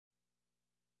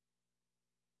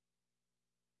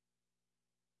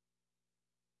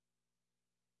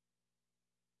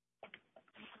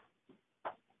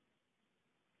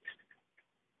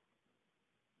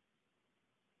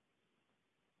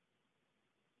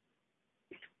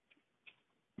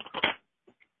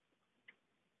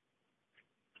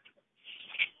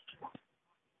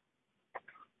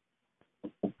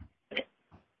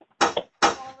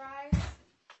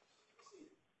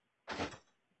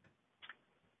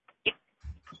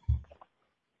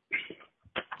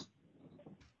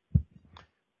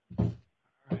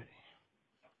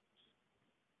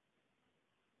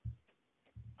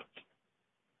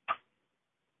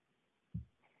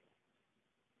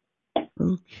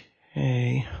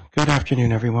Hey, good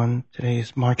afternoon, everyone. Today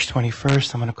is March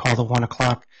 21st. I'm going to call the 1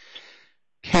 o'clock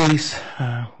case,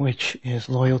 which is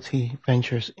Loyalty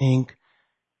Ventures, Inc.,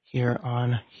 here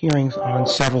on hearings on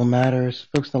several matters.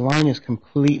 Folks, the line is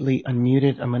completely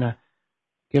unmuted. I'm going to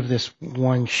give this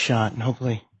one shot, and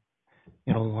hopefully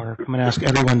it'll work. I'm going to ask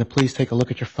everyone to please take a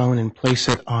look at your phone and place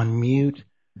it on mute,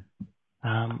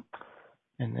 and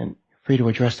then free to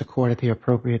address the court at the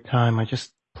appropriate time.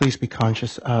 Please be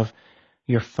conscious of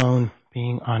your phone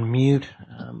being on mute.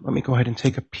 Let me go ahead and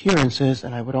take appearances,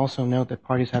 and I would also note that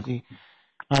parties have the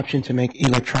option to make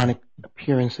electronic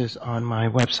appearances on my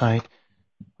website.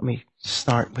 Let me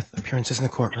start with appearances in the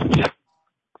courtroom.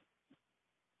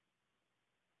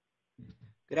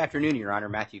 Good afternoon, Your Honor.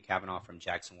 Matthew Cavanaugh from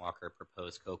Jackson Walker,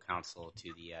 proposed co-counsel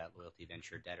to the Loyalty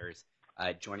Venture debtors.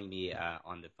 Joining me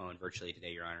on the phone virtually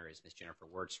today, Your Honor, is Ms. Jennifer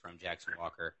Wirtz from Jackson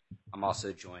Walker. I'm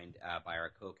also joined by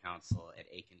our co-counsel at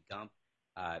Aiken Gump,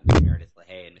 Ms. Meredith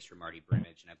LaHaye and Mr. Marty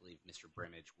Brimage, and I believe Mr.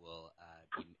 Brimage will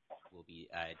be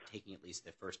taking at least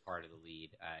the first part of the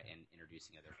lead and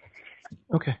introducing other folks.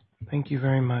 Okay, thank you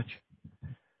very much.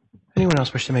 Anyone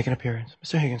else wish to make an appearance?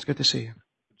 Mr. Higgins, good to see you.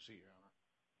 Good to see you, Your Honor.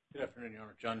 Good afternoon, Your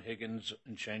Honor. John Higgins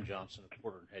and Shane Johnson of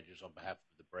Porter & Hedges on behalf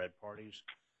of the Brad parties.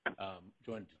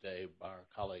 Joined today by our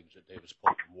colleagues at Davis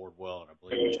Polk and Wardwell, and I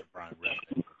believe Mr. Brian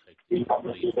Refnick will take the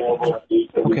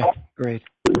lead. Okay, great.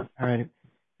 All right.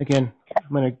 Again,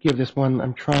 I'm going to give this one.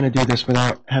 I'm trying to do this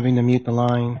without having to mute the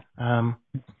line. I'm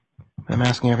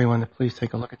asking everyone to please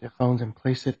take a look at their phones and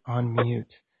place it on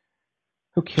mute.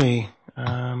 Okay.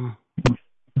 And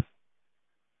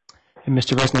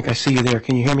Mr. Resnick, I see you there.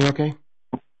 Can you hear me okay?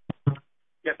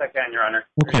 Yes, I can, Your Honor.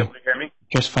 Okay. Are you able to hear me?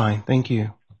 Just fine. Thank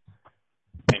you.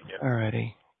 Thank you. All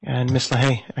righty. And Ms.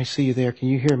 LaHaye, I see you there. Can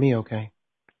you hear me okay?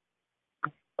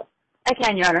 I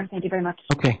can, Your Honor. Thank you very much.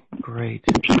 Okay, great.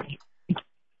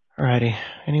 All righty.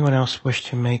 Anyone else wish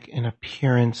to make an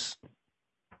appearance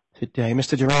today?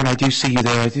 Mr. Duran, I do see you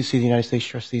there. I do see the United States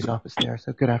Trustee's office there.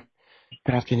 So good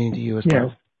afternoon to you as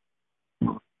well.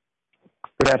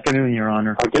 Good afternoon, Your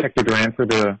Honor. Hector Duran for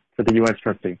the U.S.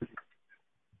 Trustee.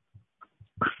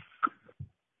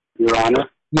 Your Honor?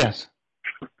 Yes.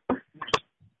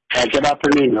 Good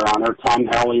afternoon, Your Honor. Tom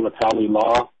Halley with Halley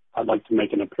Law. I'd like to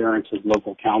make an appearance as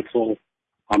local counsel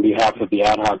on behalf of the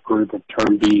ad hoc group of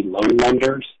Term B loan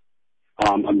lenders.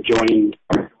 I'm joined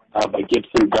by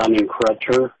Gibson, Dunn, and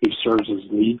Crutcher, who serves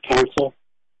as lead counsel.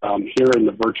 Here in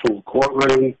the virtual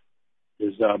courtroom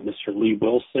is Mr. Lee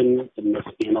Wilson and Ms.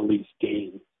 Annalise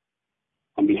Gaines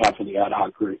on behalf of the ad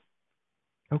hoc group.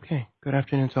 Okay. Good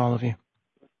afternoon to all of you.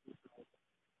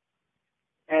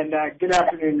 And good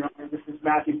afternoon, Your Honor. This is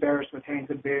Matthew Ferris with Haynes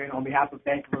 & Boone on behalf of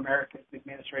Bank of America, the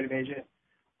administrative agent.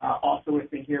 Also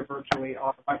with me here virtually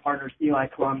are my partners Eli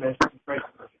Columbus and Fred.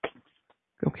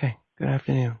 Okay. Good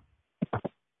afternoon.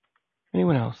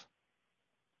 Anyone else?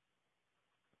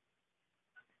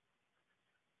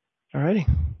 All righty.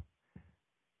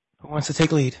 Who wants to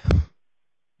take lead?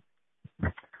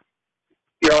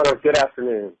 Your Honor, good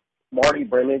afternoon. Marty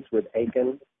Brimage with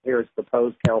Aiken here as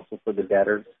proposed counsel for the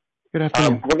debtors. Good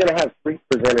afternoon. We're going to have three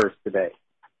presenters today.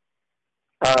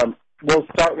 We'll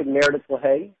start with Meredith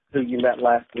LaHaye, who you met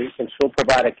last week, and she'll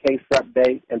provide a case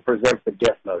update and present the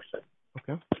gift motion.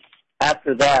 Okay.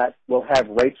 After that, we'll have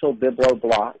Rachel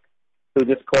Biblo-Block, who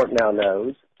this court now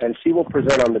knows, and she will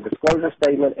present on the disclosure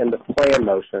statement and the plan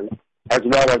motion, as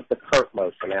well as the Kurt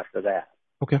motion after that.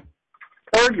 Okay.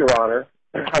 Third, Your Honor,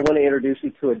 I want to introduce you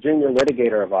to a junior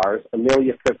litigator of ours,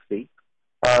 Amelia Cooksey.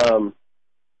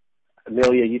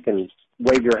 Amelia, you can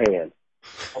wave your hand.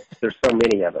 There's so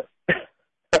many of us.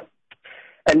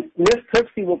 And Ms.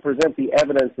 Cooksey will present the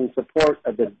evidence in support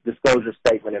of the disclosure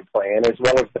statement and plan, as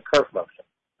well as the Kurt motion.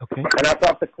 Okay. And I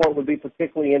thought the court would be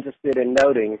particularly interested in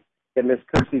noting that Ms.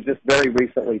 Cooksey just very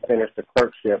recently finished a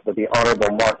clerkship with the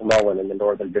Honorable Mark Mullen in the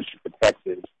Northern District of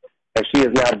Texas. And she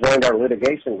has now joined our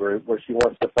litigation group where she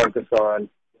wants to focus on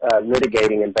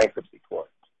litigating in bankruptcy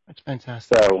court. That's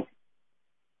fantastic. So,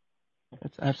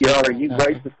 that's absolutely Your Honor,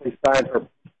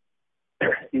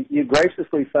 you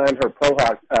graciously signed her pro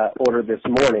hoc order this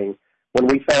morning when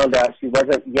we found out she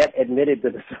wasn't yet admitted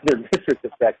to the Southern District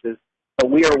of Texas. But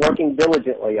we are working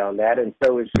diligently on that, and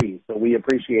so is she. So we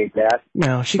appreciate that.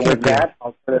 No, she so can. With that,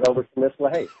 I'll turn it over to Ms.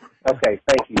 LaHaye. Okay,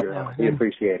 thank you, Your Honor. We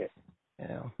appreciate it.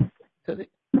 Yeah. So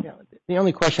the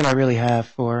only question I really have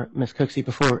for Ms. Cooksey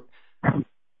before,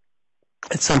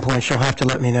 at some point, she'll have to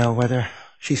let me know whether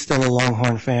she's still a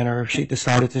Longhorn fan or if she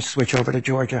decided to switch over to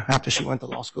Georgia after she went to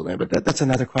law school there. But that's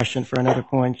another question for another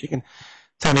point. She can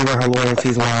tell me where her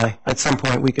loyalties lie. At some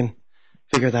point, we can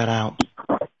figure that out.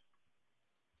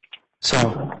 So,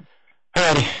 all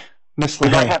righty. Ms. We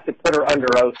might LaHaye. have to put her under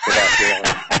oath for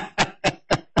that,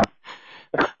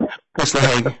 Ms.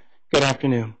 LaHaye, good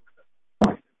afternoon.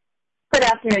 Good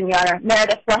afternoon, Your Honor.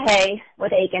 Meredith LaHaye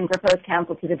with Aiken, proposed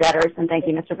counsel to the debtors, and thank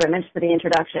you, Mr. Brimage, for the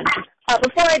introduction.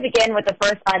 Before I begin with the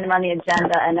first item on the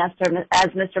agenda, and as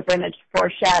Mr. Brimage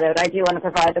foreshadowed, I do want to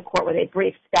provide the court with a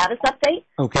brief status update.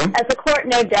 Okay. As the court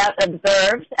no doubt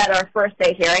observed at our first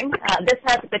day hearing, this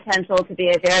has the potential to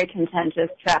be a very contentious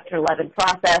Chapter 11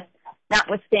 process,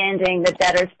 notwithstanding the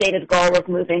debtor's stated goal of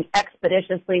moving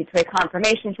expeditiously to a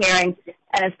confirmation hearing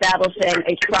and establishing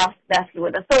a trust vested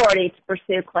with authority to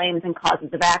pursue claims and causes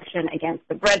of action against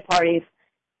the BRED parties.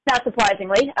 Not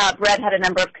surprisingly, BRED had a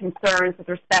number of concerns with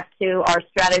respect to our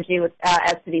strategy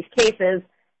as to these cases.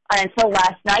 Until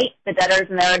last night, the debtors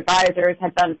and their advisors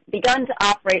had begun to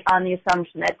operate on the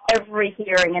assumption that every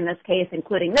hearing in this case,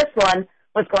 including this one,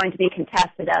 was going to be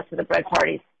contested as to the BRED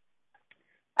parties.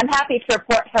 I'm happy to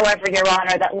report, however, Your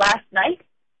Honor, that last night,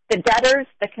 the debtors,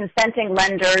 the consenting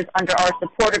lenders under our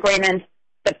support agreement,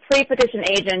 the pre-petition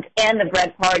agent, and the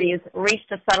BRED parties reached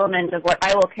a settlement of what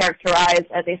I will characterize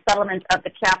as a settlement of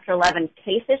the Chapter 11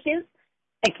 case issues,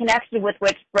 in connection with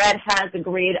which BRED has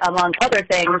agreed, among other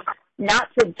things, not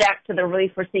to object to the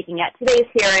relief we're seeking at today's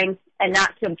hearing and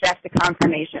not to object to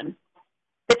confirmation.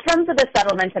 The terms of the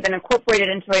settlement have been incorporated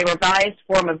into a revised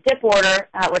form of DIP order,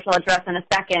 which I'll address in a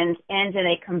second, and in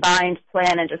a combined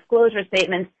plan and disclosure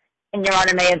statement. And Your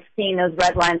Honor may have seen those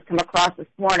red lines come across this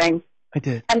morning. I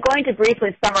did. I'm going to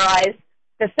briefly summarize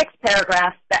the 6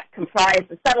 paragraphs that comprise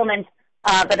the settlement,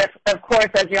 but of course,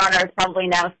 as Your Honor has probably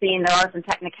now seen, there are some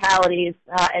technicalities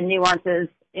and nuances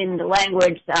in the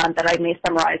language that I may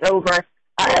summarize over,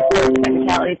 as those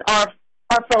technicalities are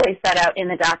fully set out in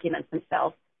the documents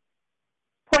themselves.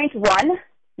 Point 1,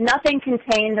 nothing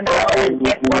contained in the relevant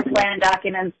DIP or plan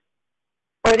documents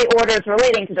or the orders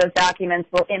relating to those documents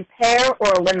will impair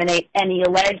or eliminate any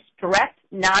alleged direct,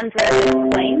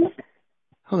 non-derivative claims.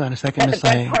 Hold on a second, Ms.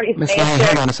 LaHaye. Ms. LaHaye,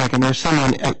 hold on a second. There's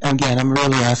someone, again, I'm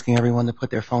really asking everyone to put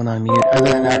their phone on mute.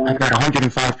 Other than that, I've got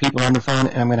 105 people on the phone,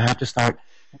 and I'm going to have to start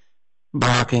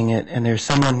blocking it. And there's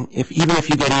someone, even if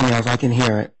you get emails, I can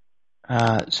hear it.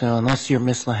 So unless you're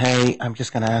Ms. LaHaye, I'm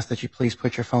just going to ask that you please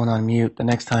put your phone on mute. The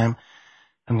next time,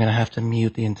 I'm going to have to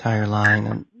mute the entire line,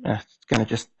 and it's going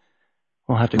to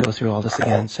we'll have to go through all this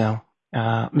again. So,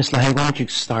 Ms. LaHaye, why don't you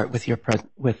start with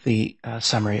the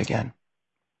summary again?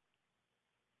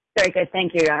 Very good.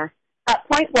 Thank you, Your Honor.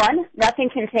 Point 1, nothing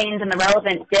contained in the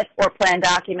relevant DIP or plan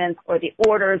documents or the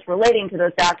orders relating to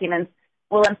those documents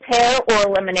will impair or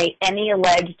eliminate any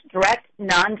alleged direct,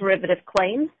 non-derivative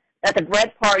claims that the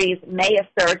BRED parties may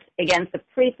assert against the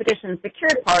pre-petition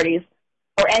secured parties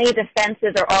or any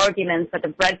defenses or arguments that the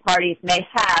BRED parties may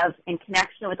have in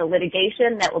connection with the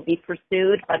litigation that will be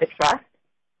pursued by the trust.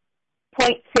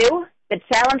 Point 2, the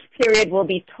challenge period will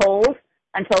be tolled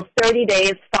until 30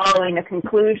 days following the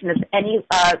conclusion of any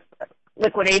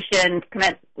liquidation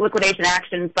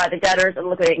actions by the debtors or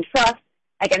liquidating trust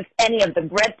against any of the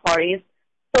BRED parties,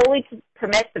 solely to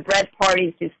permit the BRED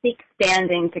parties to seek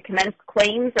standing to commence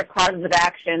claims or causes of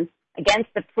action against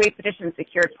the pre-petition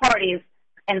secured parties,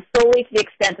 and solely to the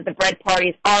extent that the BRED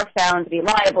parties are found to be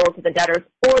liable to the debtors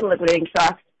or the liquidating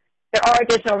trust. There are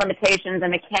additional limitations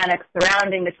and mechanics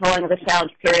surrounding the tolling of the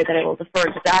challenge period that I will defer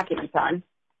to documents on.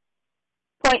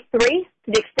 Point 3,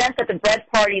 to the extent that the BRED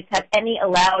parties have any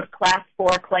allowed Class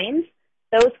 4 claims,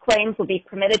 those claims will be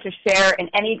permitted to share in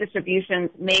any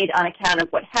distributions made on account of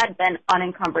what had been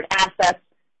unencumbered assets,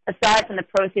 aside from the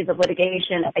proceeds of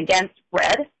litigation against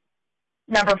BRED.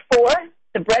 Number 4,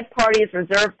 the BRED parties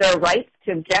reserve their rights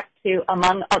to object to,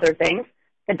 among other things,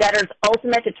 the debtor's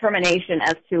ultimate determination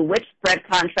as to which BRED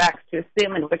contracts to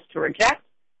assume and which to reject,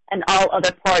 and all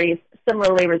other parties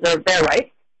similarly reserve their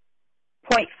rights.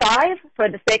 Point 5, for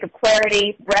the sake of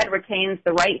clarity, BRED retains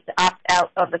the right to opt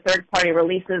out of the third-party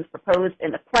releases proposed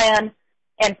in the plan.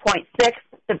 And point 6,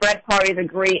 the BRED parties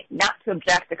agree not to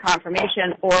object to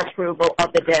confirmation or approval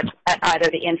of the DIP at either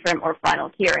the interim or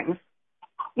final hearings.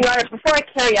 Your Honor, before I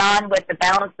carry on with the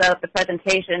balance of the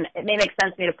presentation, it may make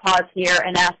sense for me to pause here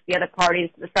and ask the other parties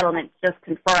to the settlement to just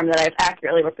confirm that I've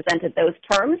accurately represented those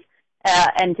terms,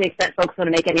 and to the extent folks want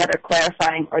to make any other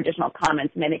clarifying or additional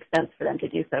comments, it may make sense for them to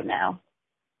do so now.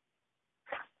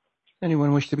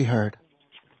 Anyone wish to be heard?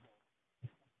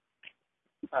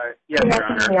 Yes,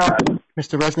 Your Honor.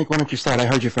 Mr. Resnick, why don't you start? I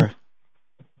heard you first.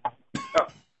 Oh,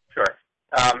 sure.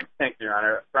 Thank you, Your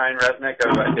Honor. Brian Resnick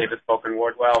of Davis Polk and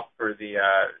Wardwell for the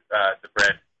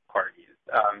BRED parties.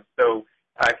 So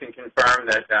I can confirm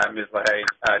that Ms. LaHaye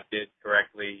did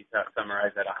correctly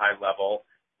summarize at a high level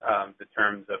the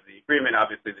terms of the agreement.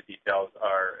 Obviously, the details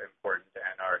are important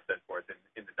and are set forth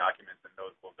in the documents, and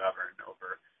those will govern.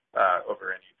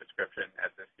 any description at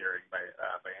this hearing by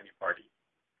any party.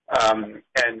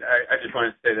 And I just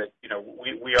wanted to say that,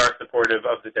 we are supportive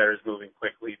of the debtors moving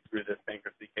quickly through this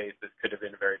bankruptcy case. This could have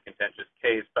been a very contentious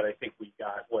case, but I think we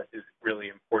got what is really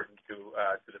important to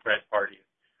the bread parties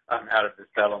out of the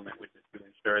settlement, which is to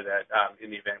ensure that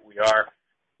in the event we are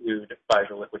sued by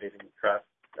the liquidating trust,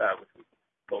 which we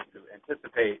hope to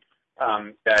anticipate,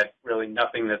 that really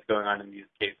nothing that's going on in these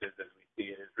cases as we see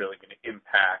it is really going to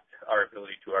impact our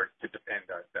ability to defend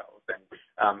ourselves. And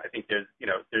I think there's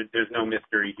no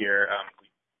mystery here.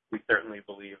 We certainly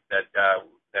believe that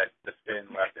that the spin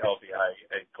left LVI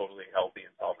a totally healthy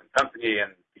and solvent company,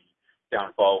 and the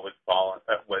downfall was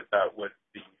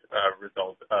the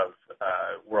result of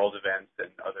world events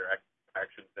and other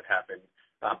actions that happened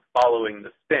following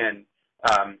the spin.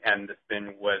 And the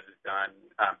spin was done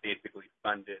basically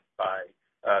funded by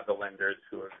the lenders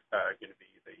who are going to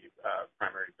be the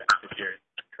primary beneficiaries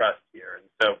of the trust here. And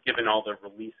so given all the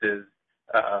releases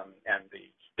and the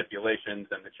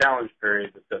stipulations and the challenge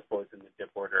period that set forth in the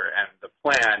DIP order and the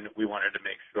plan, we wanted to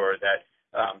make sure that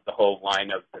the whole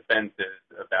line of defenses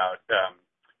about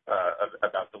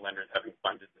the lenders having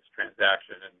funded this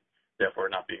transaction and therefore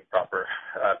not being proper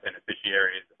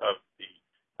beneficiaries of the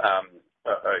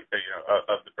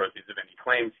of the proceeds of any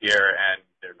claims here, and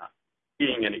there not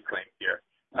being any claims here,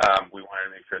 we wanted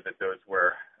to make sure that those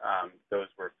were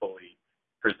fully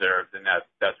preserved, and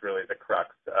that's really the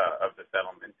crux of the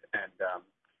settlement. And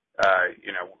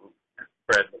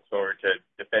Bread looks forward to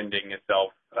defending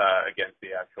itself against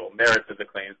the actual merits of the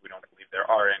claims. We don't believe there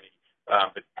are any,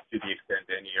 but to the extent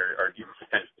any are deemed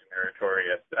potentially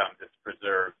meritorious, this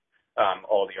preserves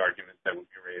all the arguments that would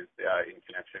be raised in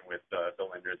connection with the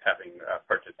lenders having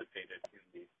participated in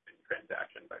the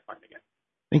transaction by funding it.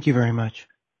 Thank you very much.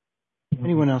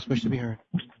 Anyone else wish to be heard?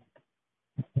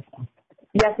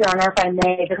 Yes, Your Honor, if I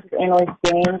may, this is Annalise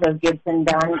James of Gibson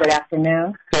Dunn. Good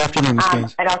afternoon. Good afternoon, Ms.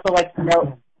 James. I'd also like to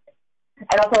note,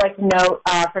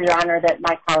 for Your Honor, that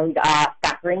my colleague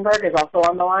Scott Greenberg is also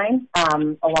on the line,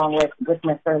 along with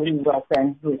Mr. Lee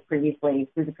Wilson, whose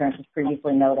appearance was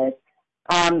previously noted.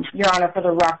 Your Honor, for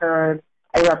the record,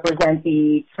 I represent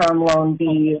the Term Loan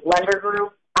B lender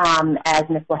group. As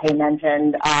Ms. LaHaye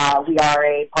mentioned, we are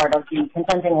a part of the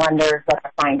consenting lenders that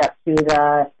are signed up to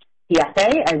the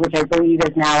PSA, which I believe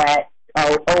is now at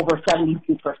over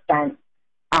 72%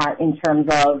 in terms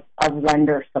of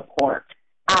lender support.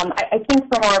 I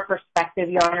think from our perspective,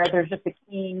 Your Honor, there's just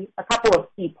a couple of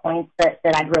key points that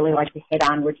I'd really like to hit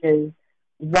on, which is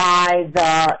why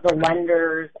the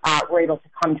lenders were able to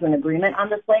come to an agreement on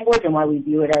this language and why we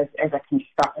view it as a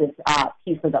constructive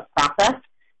piece of the process.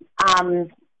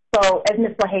 So as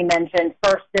Ms. LaHaye mentioned,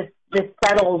 first, this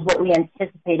settles what we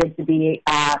anticipated to be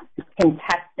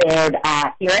contested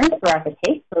hearings throughout the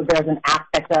case. So there's an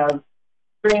aspect of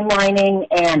streamlining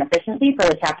and efficiency for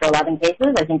the Chapter 11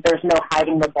 cases. I think there's no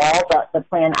hiding the ball, but the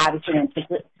plan obviously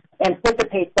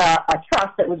anticipates a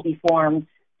trust that would be formed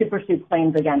to pursue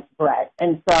claims against Bread.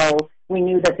 And so we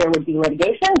knew that there would be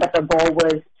litigation, but the goal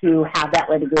was to have that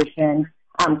litigation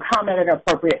come at an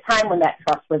appropriate time when that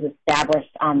trust was established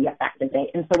on the effective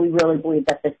date. And so we really believe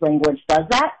that this language does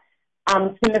that.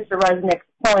 To Mr. Resnick's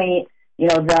point,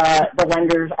 the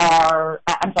lenders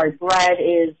Bread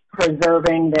is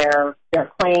preserving their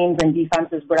claims and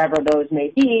defenses, whatever those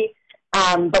may be.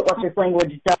 But what this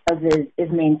language does is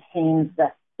maintains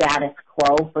the status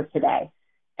quo for today.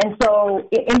 And so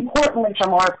importantly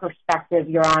from our perspective,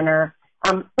 Your Honor,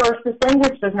 first, this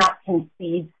language does not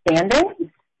concede standing.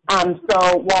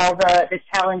 So while the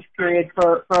challenge period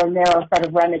for a narrow set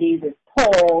of remedies is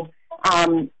told,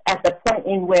 at the point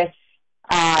in which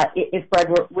if Bread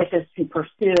wishes to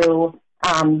pursue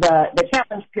the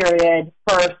challenge period,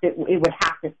 first it would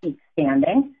have to seek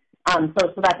standing.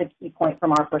 So that's a key point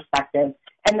from our perspective.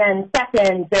 And then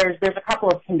second, there's a couple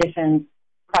of conditions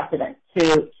precedent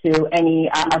to any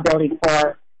ability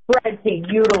for Bread to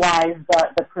utilize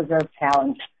the preserved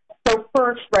challenge. So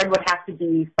first, Bread would have to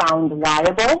be found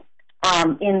liable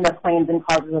in the claims and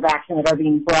causes of action that are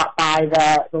being brought by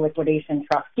the liquidation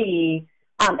trustee.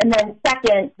 And then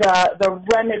second, the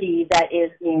remedy that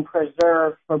is being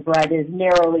preserved for Bread is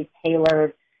narrowly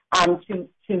tailored to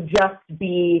just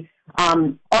be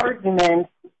arguments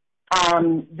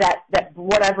that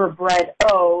whatever Bread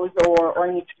owes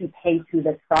or needs to pay to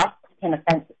the trust can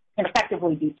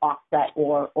effectively be offset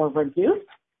or reduced.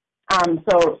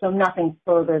 So nothing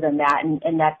further than that,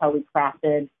 and that's how we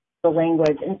crafted the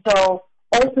language. And so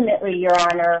ultimately, Your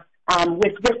Honor,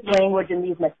 with this language and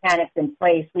these mechanics in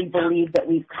place, we believe that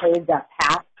we've paved a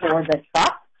path for the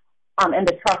trust and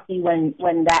the trustee,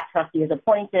 when that trustee is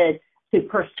appointed, to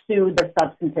pursue the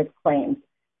substantive claims.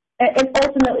 And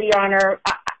ultimately, Your Honor,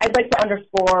 I'd like to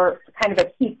underscore kind of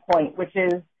a key point, which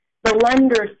is the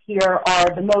lenders here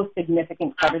are the most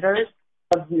significant creditors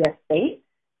of the estate.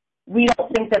 We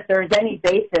don't think that there's any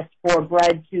basis for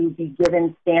Bread to be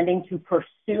given standing to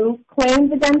pursue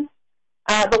claims against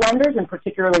the lenders, and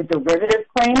particularly derivative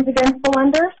claims against the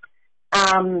lenders.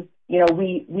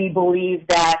 We believe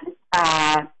that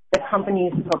the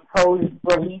company's proposed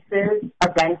releases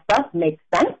against us make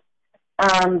sense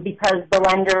because the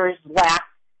lenders lack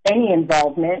any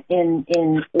involvement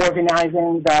in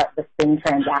organizing the spin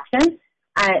transaction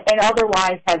and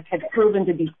otherwise have proven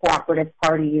to be cooperative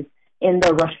parties in the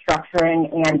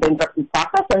restructuring and bankruptcy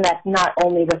process, and that's not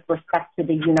only with respect to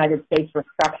the United States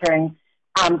restructuring,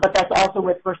 but that's also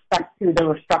with respect to the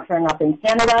restructuring up in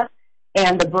Canada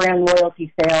and the brand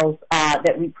loyalty sales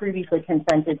that we previously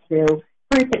consented to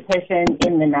pre-petition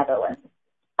in the Netherlands.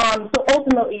 So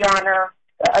ultimately, Your Honor,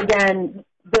 again,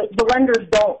 the lenders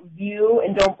don't view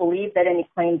and don't believe that any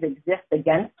claims exist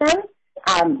against them,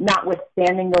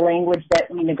 notwithstanding the language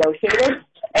that we negotiated.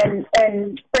 And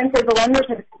frankly, the lenders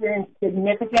have experienced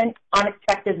significant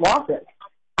unexpected losses.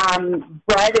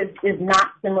 Bread is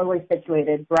not similarly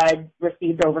situated. Bread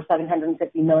received over $750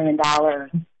 million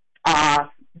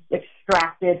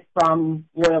extracted from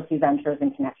Loyalty Ventures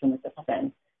in connection with the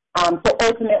spin. So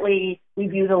ultimately, we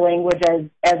view the language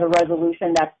as a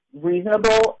resolution that's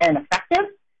reasonable and effective,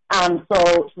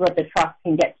 so that the trust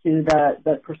can get to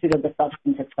the pursuit of the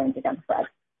substantive claims against Bread.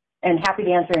 And happy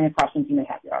to answer any questions you may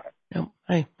have, Your Honor. No,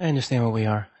 I understand where we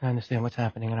are. I understand what's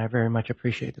happening, and I very much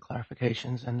appreciate the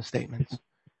clarifications and the statements.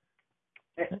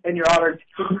 And Your Honor,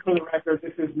 for the record,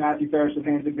 this is Matthew Ferris with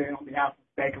Hands and Van on behalf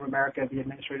of Bank of America, the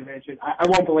administrative agent. I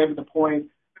won't belabor the point.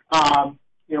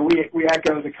 We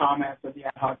echo the comments of the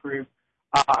ad hoc group.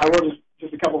 I will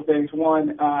just a couple of things.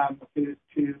 One,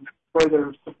 to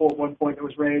further support one point that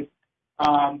was raised,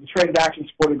 the transaction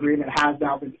support agreement has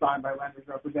now been signed by lenders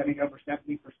representing over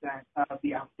 70% of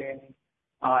the outstanding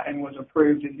and was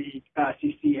approved in the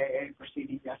CCAA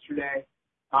proceeding yesterday.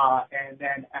 And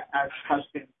then, as has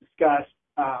been discussed,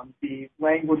 the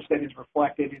language that is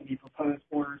reflected in the proposed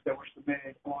orders that were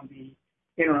submitted on the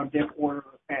interim DIP order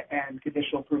and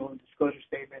conditional approval and disclosure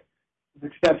statement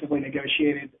was extensively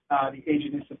negotiated. The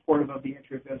agent is supportive of the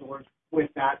entry of those orders with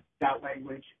that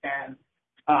language, and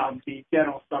the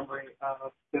general summary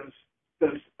of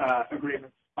those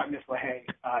agreements by Ms. LaHaye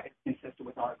is consistent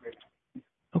with our agreement.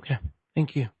 Okay,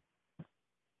 thank you.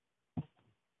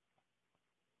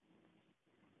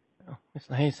 Well, Ms.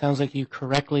 LaHaye, sounds like you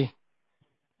correctly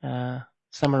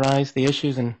summarized the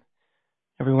issues, and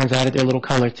everyone's added their little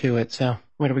color to it. So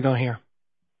where do we go here?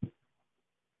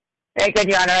 Very good,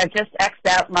 Your Honor. I've just X'd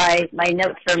out my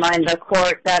notes to remind the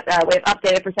court that we have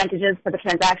updated percentages for the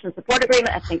transaction support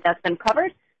agreement. I think that's been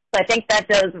covered. So I think that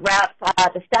does wrap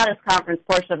the status conference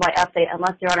portion of my update.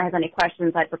 Unless Your Honor has any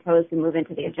questions, I propose we move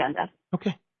into the agenda.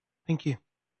 Okay, thank you.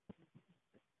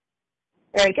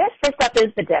 Very good. First up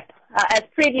is the DIP. As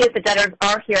previewed, the debtors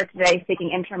are here today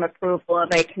seeking interim approval of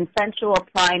a consensual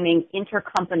priming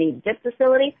intercompany DIP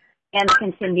facility and the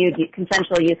continued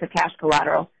consensual use of cash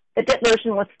collateral. The DIP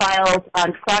motion was filed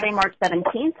on Friday, March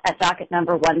 17th at docket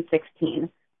number 116.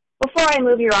 Before I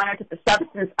move, Your Honor, to the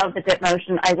substance of the DIP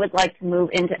motion, I would like to move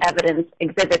into evidence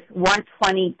exhibits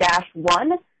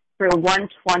 120-1 through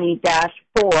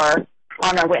 120-4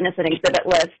 on our witness and exhibit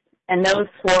list. And those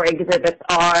four exhibits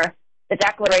are the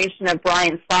declaration of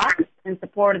Brian Fox in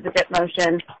support of the DIP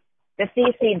motion, the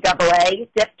CCAA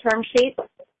DIP term sheet,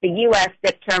 the U.S.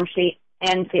 DIP term sheet,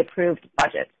 and the approved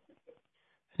budget.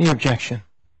 Any objection?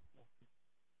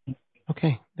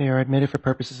 Okay, they are admitted for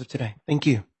purposes of today. Thank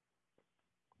you.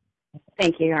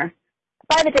 Thank you, Your Honor.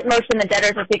 By the DIP motion, the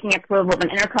debtors are seeking approval of an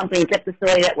intercompany DIP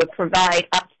facility that would provide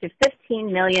up to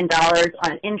 $15 million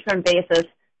on an interim basis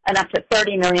and up to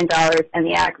 $30 million in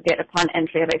the aggregate upon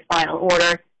entry of a final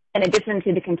order, in addition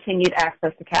to the continued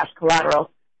access to cash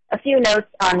collateral. A few notes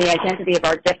on the identity of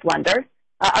our DIP lender.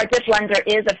 Our DIP lender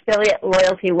is affiliate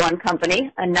Loyalty One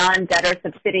Company, a non-debtor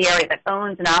subsidiary that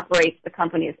owns and operates the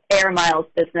company's Air Miles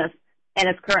business and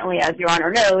is currently, as Your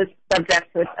Honor knows,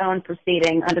 subject to its own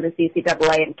proceeding under the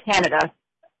CCAA in Canada.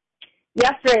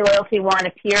 Yesterday, Loyalty One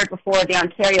appeared before the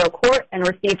Ontario court and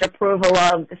received approval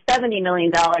of the $70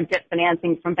 million DIP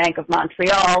financing from Bank of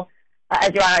Montreal.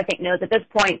 As Your Honor, I think, knows, at this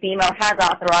point, BMO has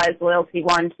authorized Loyalty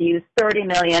One to use $30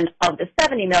 million of the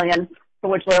 $70 million, for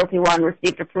which Loyalty One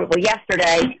received approval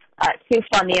yesterday, to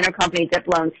fund the intercompany DIP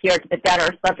loans here to the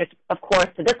debtor, subject, of course,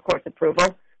 to this court's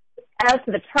approval. As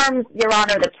to the terms, Your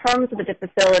Honor, the terms of the DIP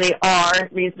facility are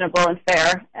reasonable and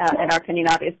fair, in our opinion,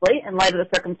 obviously. In light of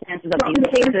the circumstances of these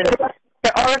cases,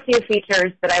 there are a few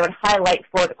features that I would highlight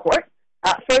for the court.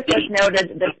 First, as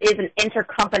noted, this is an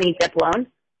intercompany DIP loan.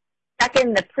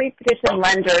 Second, the pre-petition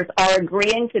lenders are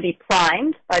agreeing to be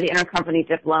primed by the intercompany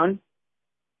DIP loan.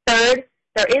 Third,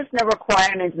 there is no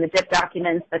requirement in the DIP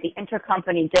documents that the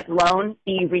intercompany DIP loan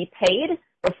be repaid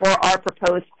before our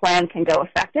proposed plan can go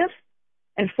effective.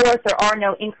 And fourth, there are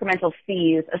no incremental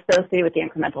fees associated with the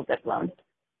incremental DIP loan.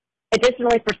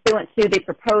 Additionally, pursuant to the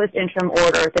proposed interim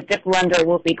order, the DIP lender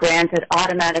will be granted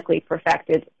automatically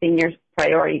perfected senior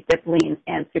priority DIP liens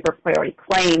and super priority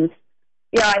claims.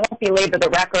 I won't belabor the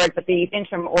record, but the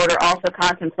interim order also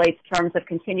contemplates terms of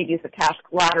continued use of cash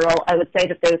collateral. I would say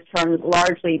that those terms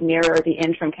largely mirror the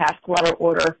interim cash collateral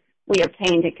order we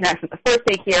obtained in connection with the first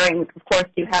day hearing. Of course,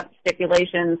 do have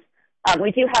stipulations.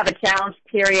 We do have a challenge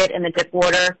period in the DIP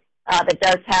order that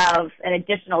does have an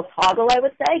additional toggle, I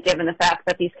would say, given the fact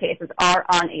that these cases are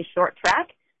on a short track.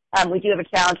 We do have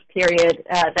a challenge period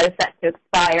that is set to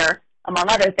expire, among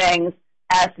other things,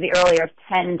 as to the earlier of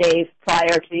 10 days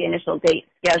prior to the initial date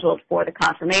scheduled for the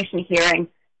confirmation hearing.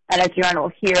 And as Your Honor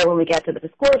will hear when we get to the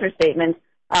disclosure statement,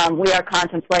 we are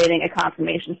contemplating a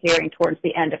confirmation hearing towards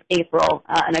the end of April,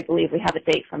 and I believe we have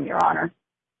a date from Your Honor.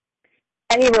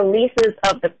 Any releases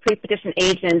of the pre-petition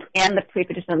agent and the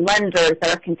pre-petition lenders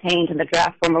that are contained in the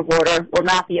draft form of order will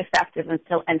not be effective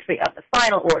until entry of the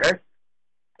final order.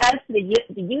 As to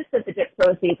the use of the DIP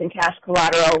proceeds and cash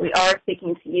collateral, we are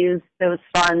seeking to use those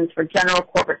funds for general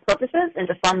corporate purposes and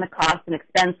to fund the costs and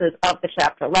expenses of the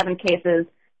Chapter 11 cases.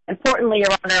 Importantly,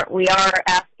 Your Honor, we are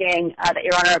asking that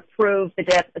Your Honor approve the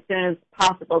DIP as soon as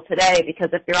possible today, because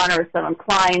if Your Honor is so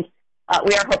inclined,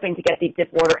 we are hoping to get the DIP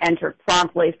order entered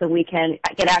promptly so we can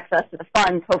get access to the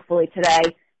funds hopefully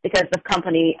today, because the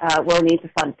company will need to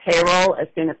fund payroll as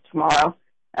soon as tomorrow.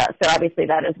 So obviously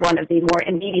that is one of the more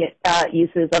immediate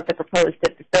uses of the proposed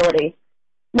DIP facility.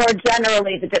 More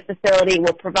generally, the DIP facility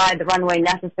will provide the runway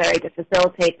necessary to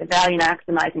facilitate the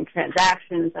value-maximizing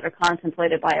transactions that are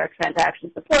contemplated by our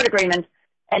transaction support agreement,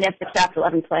 and if the Chapter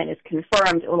 11 plan is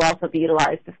confirmed, it will also be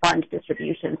utilized to fund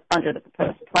distributions under the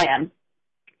proposed plan.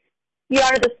 Your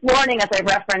Honor, this morning, as I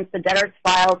referenced, the debtors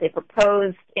filed a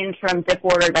proposed interim DIP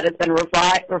order that has been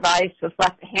revised to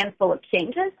reflect a handful of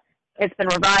changes. It's been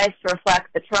revised to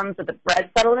reflect the terms of the bread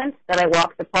settlement that I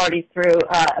walked the parties through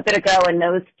a bit ago, and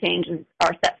those changes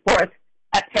are set forth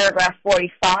at paragraph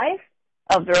 45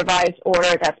 of the revised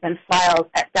order that's been filed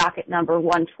at docket number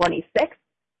 126.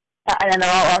 And then there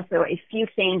are also a few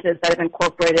changes that have been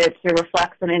incorporated to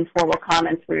reflect some informal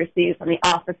comments we received from the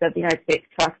Office of the United States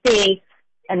Trustee,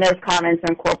 and those comments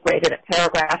are incorporated at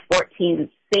paragraph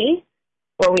 14C,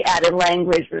 where we added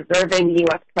language reserving the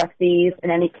U.S. trustees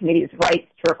and any committee's rights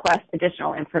to request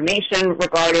additional information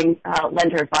regarding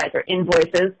lender-advisor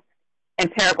invoices. In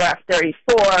paragraph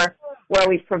 34, where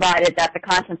we've provided that the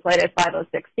contemplated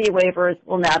 506C waivers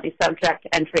will now be subject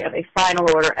to entry of a final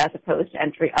order as opposed to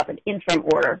entry of an interim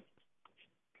order.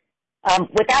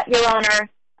 With that, Your Honor,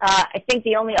 I think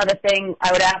the only other thing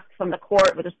I would ask from the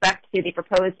court with respect to the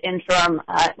proposed interim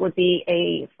would be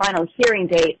a final hearing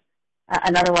date.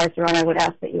 And otherwise, Your Honor, I would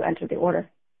ask that you enter the order.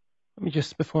 Let me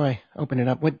just, before I open it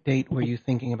up, what date were you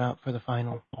thinking about for the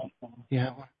final? Do you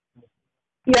have one?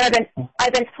 Yeah,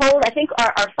 I've been told, I think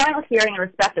our final hearing in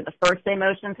respect of the first day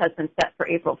motions has been set for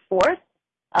April 4th.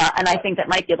 And I think that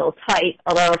might be a little tight,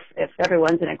 although if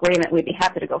everyone's in agreement, we'd be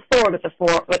happy to go forward with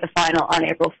the final on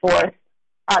April 4th.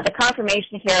 The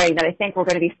confirmation hearing that I think we're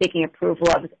going to be seeking approval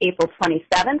of is April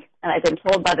 27th, and I've been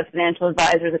told by the financial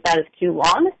advisor that that is too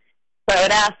long. So I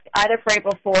would ask either for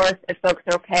April 4th, if folks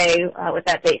are okay with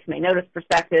that date from a notice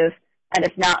perspective, and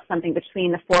if not, something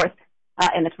between the 4th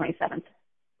and the 27th.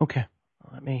 Okay.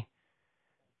 Well,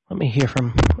 let me hear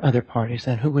from other parties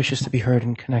then. Who wishes to be heard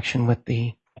in connection with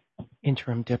the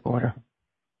interim DIP order?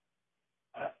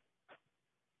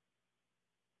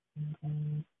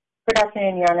 Good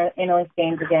afternoon, Your Honor. Annalise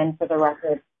Gaines again for the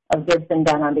record of Gibson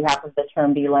Dunn on behalf of the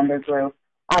Term B Lender Group.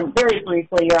 Very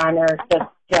briefly, Your Honor,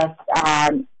 just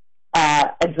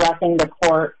addressing the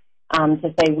court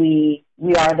to say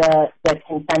we are the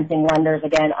consenting lenders,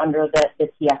 again, under the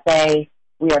TSA.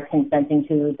 We are consenting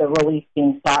to the relief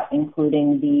being sought,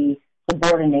 including the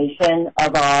subordination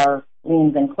of our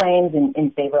liens and claims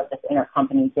in favor of this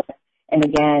intercompany DIP. And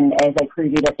again, as I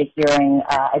previewed at the hearing,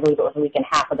 I believe it was a week and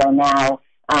a half ago now,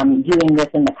 doing this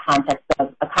in the context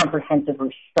of a comprehensive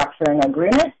restructuring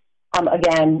agreement,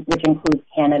 again, which includes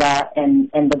Canada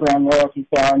and the brand loyalty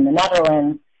sale in the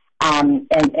Netherlands, and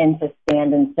to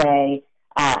stand and say,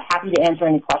 happy to answer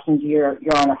any questions Your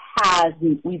Honor has.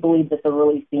 We believe that the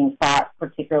relief being sought,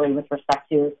 particularly with respect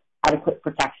to adequate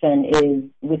protection, is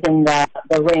within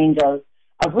the range of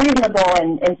reasonable,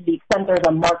 and to the extent there's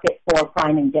a market for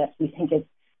priming dips, we think it's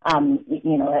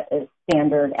a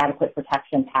standard adequate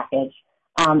protection package.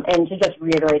 And to just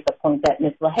reiterate the point that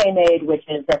Ms. LaHaye made, which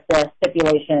is that the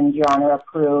stipulations Your Honor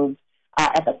approved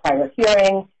at the prior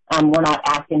hearing, we're not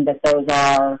asking that those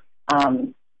are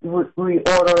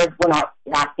reordered. We're not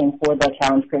asking for the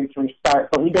challenge period to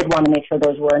restart, but we did want to make sure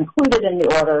those were included in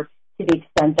the order to the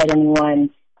extent that anyone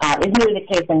is new to the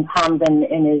case and comes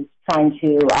and is trying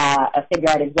to figure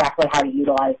out exactly how to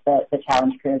utilize the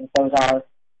challenge period, that those are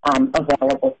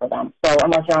available for them. So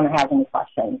unless Your Honor has any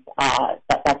questions,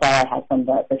 that's all I had from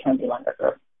the Term B lender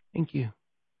group. Thank you.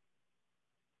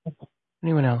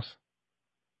 Anyone else?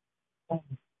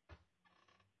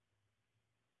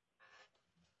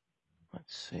 Let's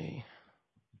see.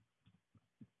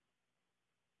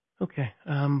 Okay.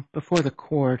 Before the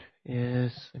court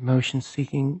is a motion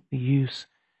seeking the use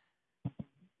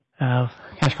of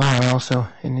cash bond, also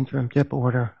an interim dip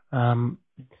order. I'm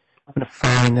going to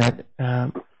find that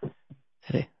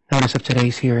notice of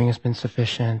today's hearing has been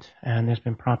sufficient and there's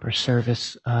been proper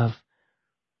service of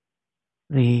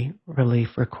the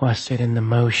relief requested in the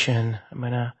motion. I'm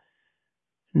going to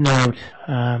note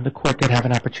the court did have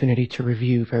an opportunity to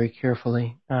review very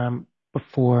carefully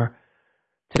before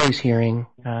today's hearing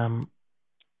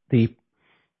the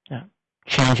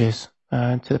changes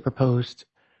to the proposed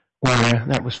order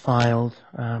that was filed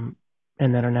and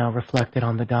that are now reflected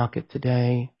on the docket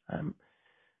today. I'm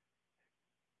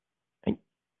going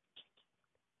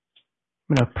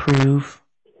to approve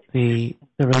the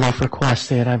relief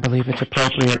requested. I believe it's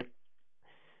appropriate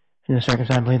in the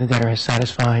circumstance. I believe the debtor has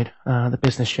satisfied the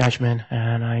business judgment,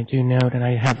 and I do note, and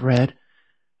I have read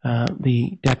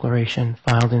the declaration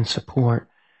filed in support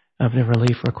of the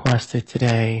relief requested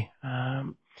today.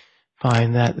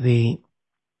 Find that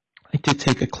I did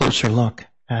take a closer look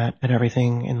at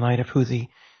everything in light of who the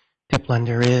dip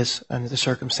lender is under the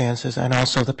circumstances and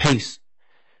also the pace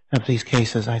of these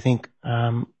cases. I think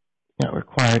it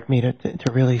required me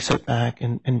to really sit back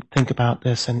and think about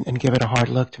this and give it a hard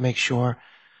look to make sure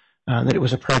that it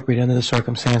was appropriate under the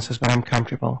circumstances, but I'm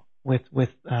comfortable with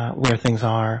where things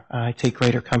are. I take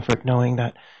greater comfort knowing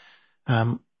that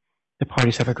the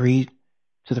parties have agreed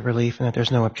to the relief and that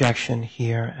there's no objection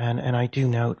here. And I do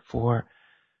note for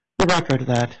the record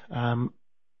that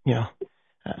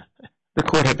the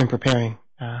court had been preparing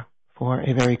for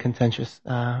a very contentious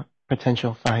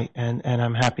potential fight, and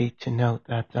I'm happy to note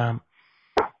that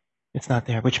it's not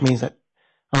there, which means that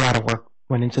a lot of work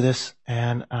went into this,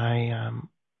 and I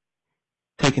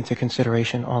take into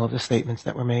consideration all of the statements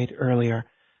that were made earlier.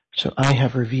 So I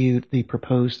have reviewed the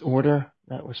proposed order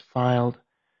that was filed,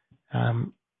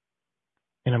 and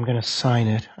I'm going to sign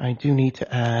it. I do need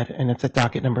to add, and it's at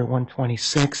docket number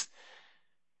 126.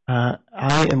 I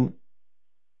am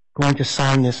going to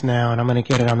sign this now, and I'm going to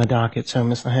get it on the docket. So,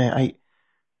 Ms. LaHaye,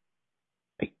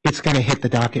 it's going to hit the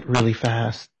docket really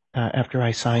fast after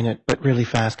I sign it, but really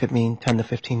fast could mean 10 to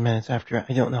 15 minutes after.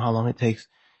 I don't know how long it takes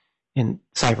in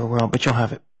cyber world, but you'll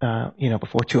have it,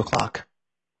 before 2 o'clock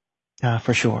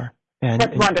for sure.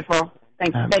 That's wonderful.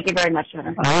 Thank you very much,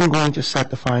 Senator. I'm going to set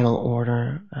the final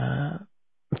order,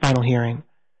 the final hearing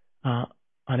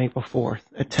on April 4th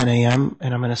at 10 a.m.,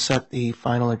 and I'm going to set the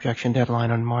final objection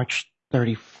deadline on March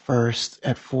 31st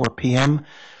at 4 p.m.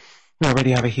 We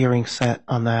already have a hearing set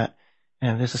on that,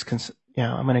 and this is,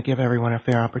 I'm going to give everyone a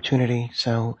fair opportunity,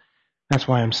 so that's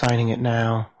why I'm signing it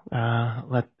now.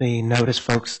 Let the notice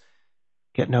folks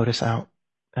get notice out.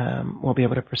 We'll be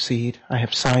able to proceed. I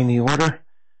have signed the order,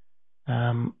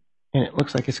 and it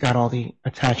looks like it's got all the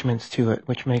attachments to it,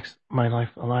 which makes my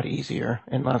life a lot easier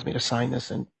and allows me to sign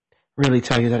this and really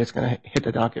tell you that it's going to hit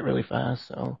the docket really fast.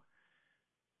 So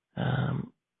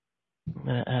I'm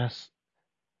going to ask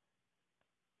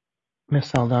Ms.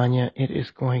 Saldana, it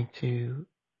is going to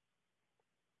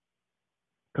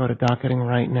go to docketing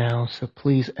right now, so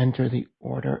please enter the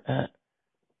order at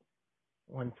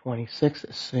 126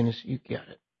 as soon as you get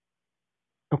it.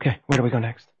 Okay, where do we go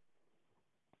next?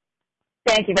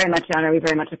 Thank you very much, Your Honor. We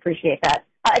very much appreciate that.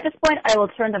 At this point, I will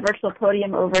turn the virtual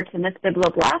podium over to Ms.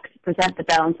 Biblo-Block to present the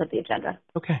balance of the agenda.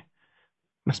 Okay.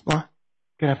 Ms. Block,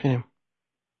 good afternoon.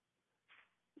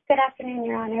 Good afternoon,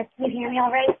 Your Honor. Can you hear me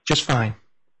all right? Just fine.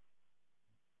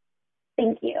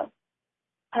 Thank you.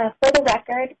 For the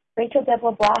record, Rachel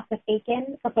Biblo-Block with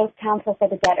Aiken, proposed counsel for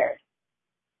the debtors.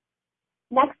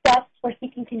 Next up, we're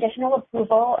seeking conditional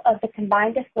approval of the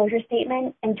combined disclosure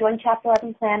statement and joint Chapter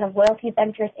 11 plan of Loyalty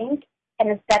Ventures, Inc. and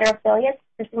its debtor affiliates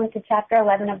pursuant to Chapter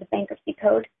 11 of the Bankruptcy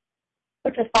Code,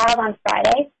 which was filed on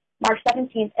Friday, March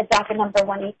 17th at docket number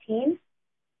 118.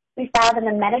 We filed an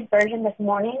amended version this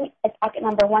morning at docket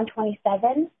number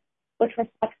 127, which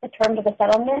reflects the terms of the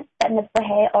settlement that Ms.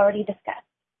 LaHaye already discussed.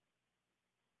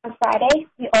 On Friday,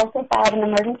 we also filed an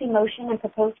emergency motion and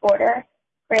proposed order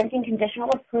granting conditional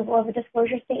approval of the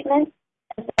disclosure statement,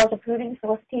 as well as approving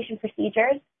solicitation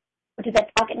procedures, which is at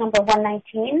docket number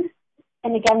 119.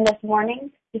 And again this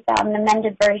morning, we filed an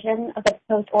amended version of the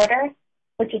proposed order,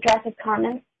 which addresses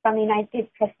comments from the United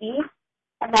States trustee,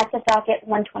 and that's at docket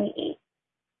 128.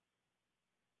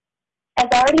 As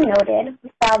already noted,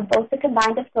 we filed both the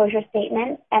combined disclosure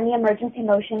statement and the emergency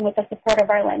motion with the support of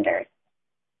our lenders.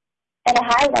 At a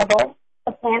high level,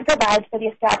 the plan provides for the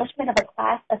establishment of a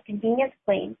class of convenience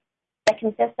claims that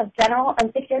consists of general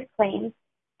unsecured claims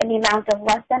in the amount of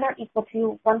less than or equal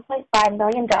to $1.5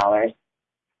 million,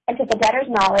 and to the debtor's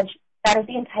knowledge, that is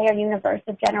the entire universe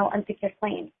of general unsecured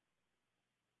claims.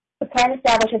 The plan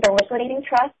establishes a liquidating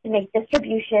trust to make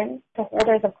distributions to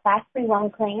holders of Class 3 loan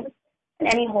claims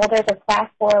and any holders of Class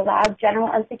 4 allowed general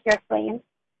unsecured claims,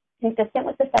 consistent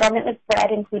with the settlement with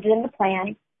Fred included in the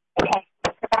plan, and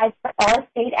provides for all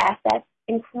estate assets,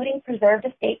 including preserved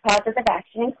estate causes of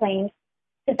action and claims,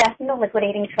 to vest in the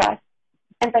liquidating trust,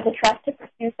 and for the trust to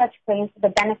pursue such claims for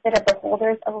the benefit of the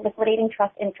holders of a liquidating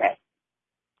trust interest.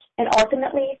 And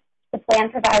ultimately, the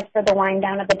plan provides for the wind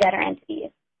down of the debtor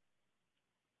entities.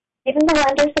 Given the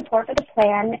lender's support for the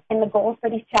plan and the goals for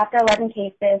these Chapter 11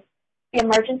 cases, the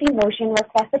emergency motion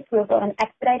requests approval of an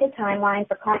expedited timeline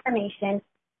for confirmation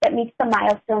that meets the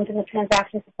milestones in the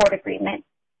transaction support agreement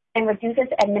and reduces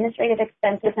administrative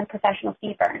expenses and professional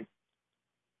fee burn.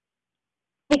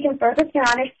 We conferred with Your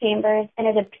Honor's chambers, and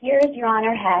it appears Your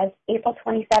Honor has April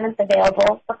 27th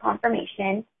available for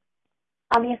confirmation.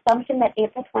 On the assumption that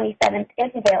April 27th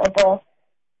is available,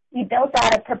 we built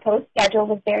out a proposed schedule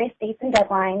with various dates and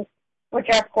deadlines, which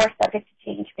are, of course, subject to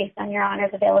change based on Your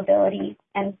Honor's availability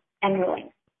and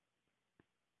rulings.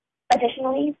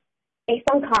 Additionally, based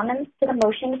on comments to the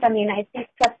motion from the United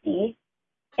States trustee,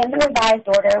 in the revised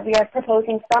order, we are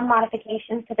proposing some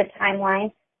modifications to the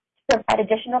timeline to provide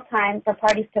additional time for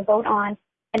parties to vote on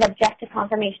and object to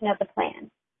confirmation of the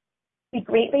plan. We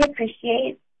greatly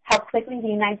appreciate how quickly the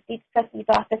United States Trustee's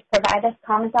Office provides us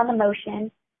comments on the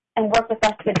motion and work with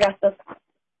us to address those comments.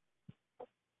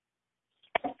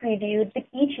 As previewed, the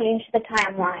key change to the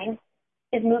timeline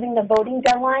is moving the voting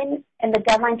deadline and the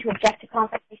deadline to object to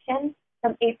confirmation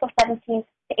from April 17th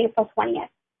to April 20th.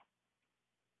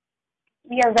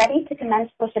 We are ready to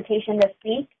commence solicitation this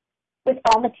week with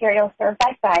all materials served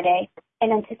by Friday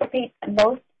and anticipate that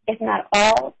most, if not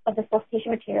all, of the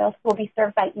solicitation materials will be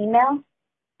served by email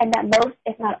and that most,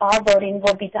 if not all, voting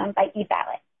will be done by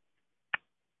e-ballot.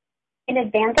 In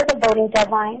advance of the voting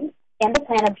deadline and the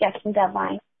plan objection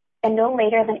deadline, and no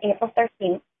later than April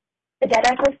 13th, the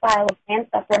debtors will file a plan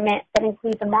supplement that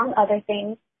includes, among other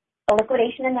things, a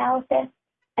liquidation analysis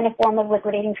and a form of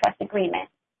liquidating trust agreement.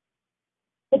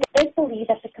 The debtors believe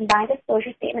that the combined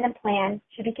disclosure statement and plan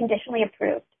should be conditionally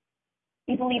approved.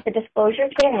 We believe the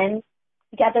disclosures therein,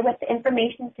 together with the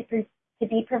information to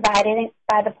be provided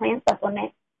by the plan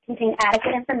supplement, contain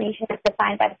adequate information as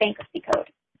defined by the bankruptcy code.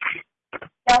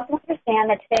 We also understand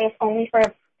that today is only for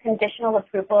conditional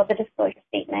approval of the disclosure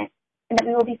statement, and that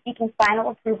we will be seeking final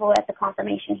approval at the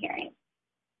confirmation hearing.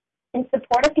 In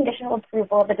support of conditional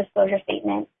approval of the disclosure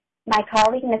statement, my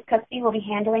colleague, Ms. Cooksey, will be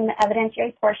handling the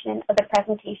evidentiary portion of the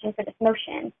presentation for this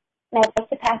motion, and I'd like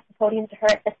to pass the podium to her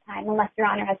at this time, unless Your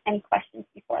Honor has any questions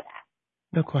before that.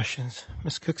 No questions.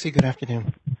 Ms. Cooksey, good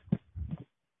afternoon.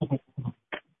 Good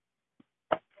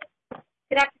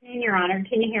afternoon, Your Honor.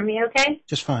 Can you hear me okay?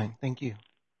 Just fine. Thank you.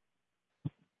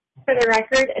 For the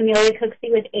record, Amelia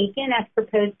Cooksey with Aiken as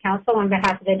proposed counsel on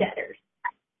behalf of the debtors.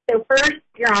 So first,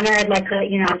 Your Honor, I'd like to let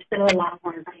you know I'm still a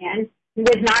Longhorn fan. It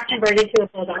was not converted to a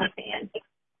Bulldog fan.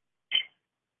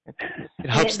 It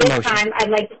helps the motion.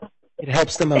 It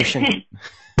helps the motion.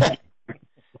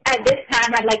 At this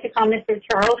time, I'd like to call Mr.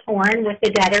 Charles Horn with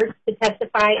the debtors to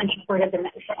testify in support of the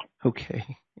motion.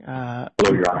 Okay.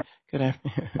 Good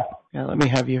afternoon. Yeah, let me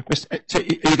have you. So are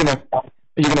you gonna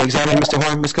examine Mr.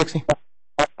 Horn, Ms. Cooksey?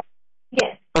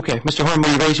 Yes. Okay, Mr. Horn,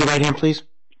 will you raise your right hand, please?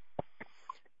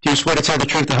 Do you swear to tell the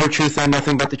truth, the whole truth, and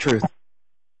nothing but the truth?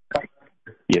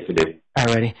 Yes, I do.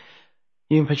 Alrighty.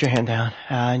 You can put your hand down.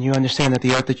 And you understand that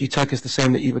the oath that you took is the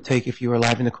same that you would take if you were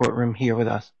live in the courtroom here with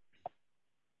us?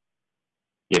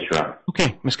 Yes, Your Honor.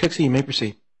 Okay, Ms. Cooksey, you may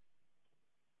proceed.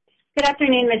 Good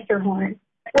afternoon, Mr. Horn.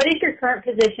 What is your current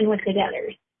position with the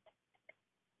debtors?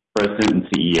 President and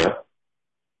CEO.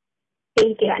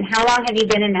 Thank you. And how long have you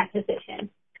been in that position?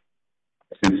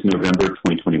 Since November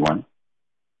 2021.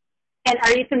 And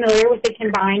are you familiar with the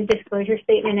combined disclosure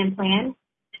statement and plan?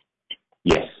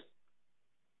 Yes.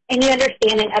 And you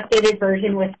understand an updated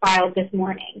version was filed this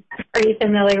morning. Are you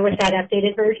familiar with that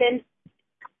updated version?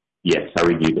 Yes, I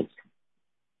reviewed it.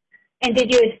 And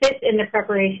did you assist in the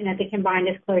preparation of the combined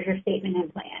disclosure statement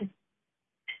and plan?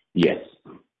 Yes.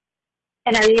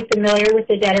 And are you familiar with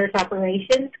the debtor's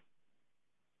operations?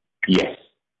 Yes.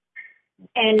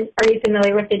 And are you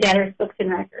familiar with the debtor's books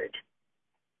and records?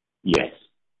 Yes.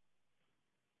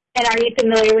 And are you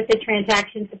familiar with the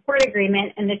transaction support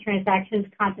agreement and the transactions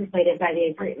contemplated by the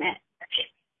agreement?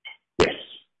 Yes.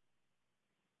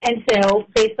 And so,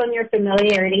 based on your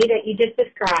familiarity that you just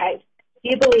described, do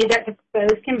you believe that the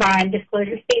proposed combined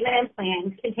disclosure statement and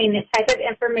plan contain the type of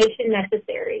information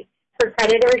necessary for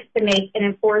creditors to make an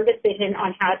informed decision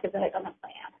on how to vote on the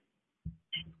plan?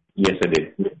 Yes, I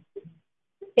did.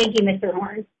 Thank you, Mr.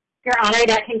 Horn. Your Honor,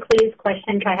 that concludes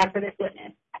questions I have for this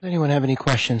witness. Does anyone have any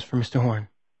questions for Mr. Horn?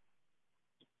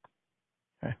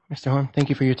 All right, Mr. Horn, thank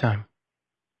you for your time.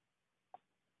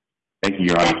 Thank you,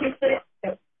 Your Honor.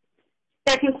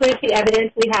 That concludes the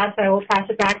evidence we have, so I will pass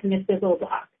it back to Ms.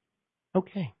 Bizzle-Block.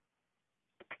 Okay.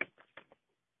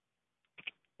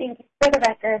 Thank you. For the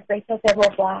record, Rachel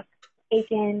Bizzle-Block,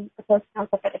 Aiken, proposed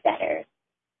counsel for the debtors.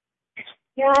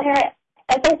 Your Honor,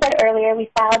 as I said earlier, we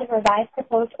filed a revised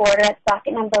proposed order at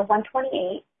docket number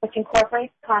 128, which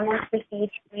incorporates comments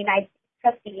received from the United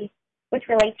States trustees, which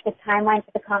relates to the timeline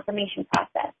for the confirmation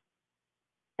process.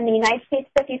 And the United States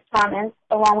trustees' comments,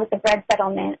 along with the bread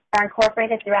settlement, are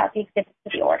incorporated throughout the exhibits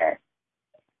to the order.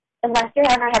 Unless Your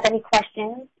Honor has any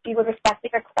questions, we would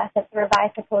respectfully request that the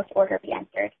revised proposed order be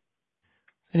entered.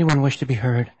 Anyone wish to be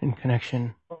heard in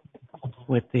connection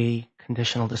with the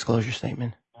conditional disclosure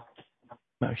statement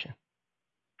motion?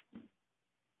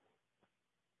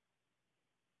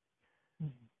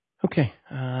 Okay.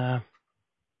 I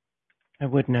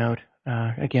would note,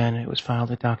 again, it was filed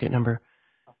at docket number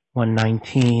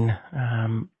 119,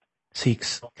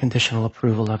 seeks conditional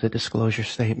approval of the disclosure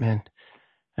statement.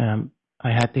 I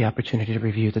had the opportunity to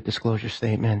review the disclosure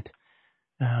statement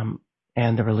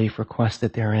and the relief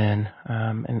requested therein,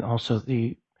 and also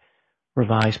the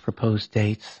revised proposed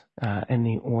dates and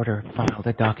the order filed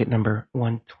at docket number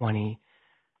 120.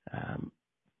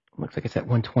 Looks like it's at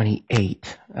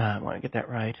 128. I want to get that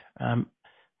right.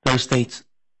 Those dates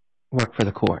work for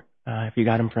the court. If you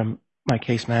got them from my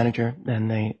case manager, then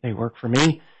they work for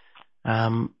me.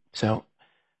 So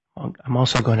I'm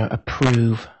also going to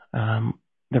approve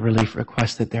the relief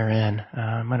requested therein.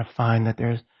 I'm going to find that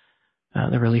there's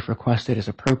the relief requested is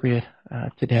appropriate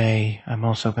today. I'm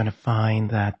also going to find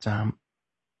that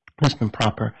there's been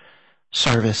proper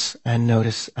service and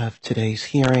notice of today's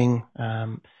hearing.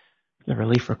 The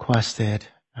relief requested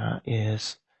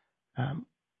is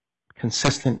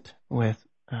consistent with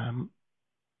the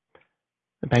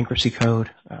bankruptcy code,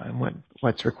 and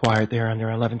what's required there under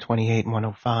 1128 and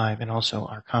 105, and also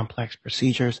our complex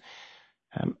procedures.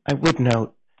 I would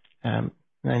note, and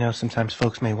I know sometimes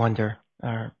folks may wonder,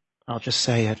 or I'll just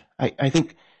say it, I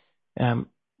think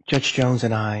Judge Jones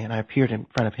and I appeared in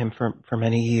front of him for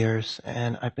many years,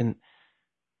 and I've been,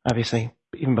 obviously,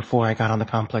 even before I got on the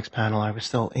complex panel, I was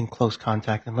still in close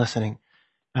contact and listening.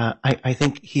 I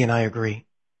think he and I agree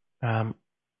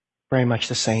very much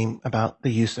the same about the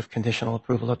use of conditional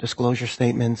approval of disclosure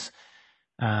statements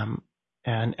and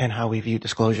how we view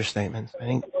disclosure statements. I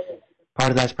think part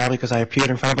of that's probably because I appeared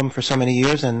in front of him for so many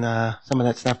years, and some of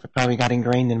that stuff probably got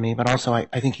ingrained in me, but also I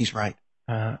think he's right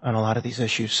on a lot of these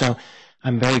issues. So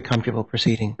I'm very comfortable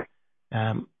proceeding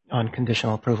on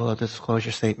conditional approval of the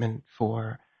disclosure statement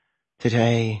for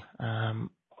today.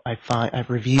 I've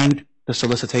reviewed the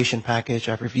solicitation package.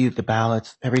 I've reviewed the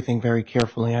ballots, everything very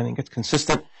carefully. I think it's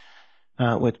consistent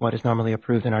with what is normally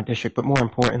approved in our district, but more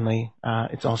importantly,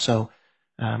 it's also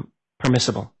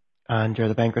permissible under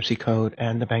the bankruptcy code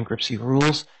and the bankruptcy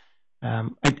rules.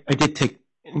 I did take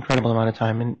an incredible amount of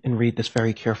time and read this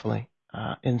very carefully,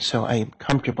 and so I am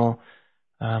comfortable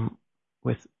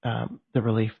with the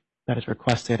relief that is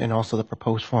requested and also the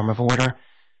proposed form of order.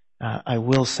 I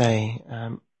will say,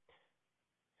 I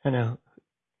know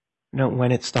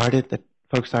when it started that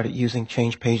folks started using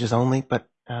change pages only, but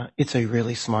it's a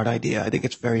really smart idea. I think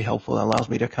it's very helpful. It allows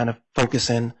me to kind of focus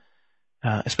in,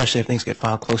 especially if things get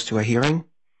filed close to a hearing.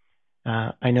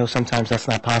 I know sometimes that's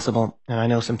not possible, and I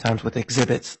know sometimes with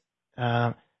exhibits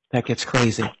that gets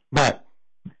crazy. But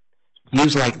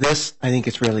used like this, I think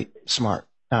it's really smart,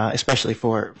 especially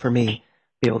for me to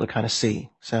be able to kind of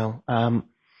see. So, and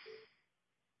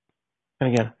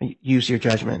again, use your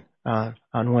judgment on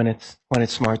when it's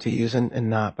smart to use and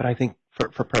not. But I think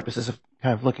for purposes of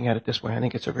kind of looking at it this way, I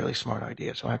think it's a really smart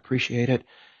idea. So I appreciate it.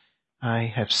 I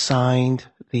have signed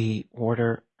the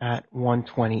order at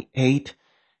 128,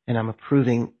 and I'm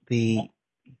approving the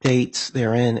dates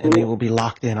therein, and they will be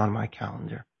locked in on my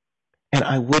calendar. And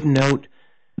I would note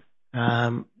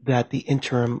that the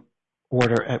interim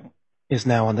order at is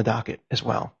now on the docket as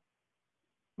well.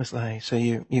 Ms. Lahey, so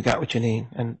you got what you need,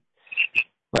 and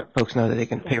let folks know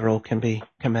that payroll can be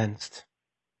commenced.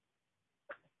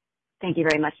 Thank you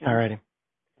very much. All righty.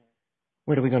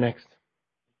 Where do we go next?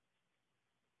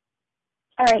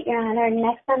 All right, Your Honor.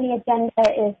 Next on the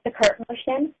agenda is the CURT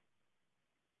motion.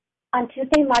 On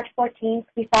Tuesday, March 14th,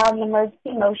 we filed an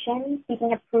emergency motion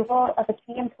seeking approval of a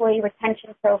key employee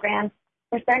retention program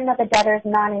for certain of the debtor's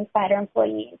non-insider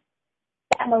employees.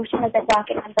 That motion is at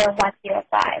docket number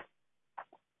 105.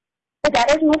 The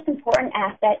debtor's most important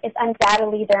asset is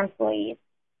undoubtedly their employees.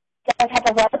 Debtors have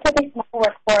a relatively small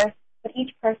workforce, but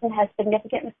each person has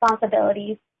significant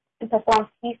responsibilities and performs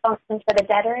key functions for the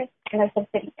debtors and their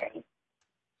subsidiaries.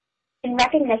 In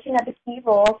recognition of the key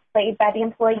roles played by the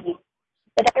employees,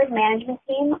 the debtor's management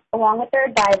team, along with their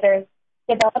advisors,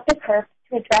 developed a CURP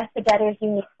to address the debtor's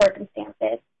unique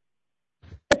circumstances.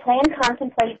 The plan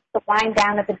contemplates the wind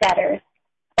down of the debtors,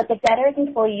 but the debtor's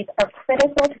employees are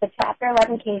critical to the Chapter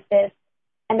 11 cases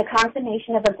and the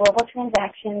consummation of the global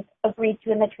transactions agreed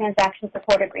to in the transaction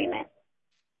support agreement.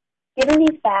 Given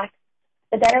these facts,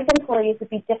 the debtor's employees would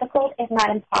be difficult, if not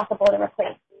impossible, to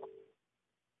replace.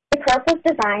 The CURP was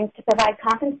designed to provide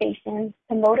compensation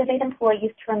to motivate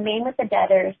employees to remain with the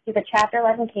debtors through the Chapter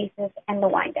 11 cases and the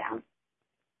wind down.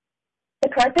 The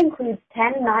CURP includes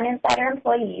 10 non-insider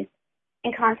employees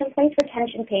and contemplates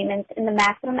retention payments in the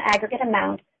maximum aggregate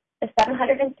amount of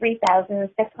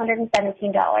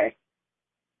 $703,617.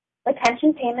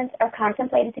 Retention payments are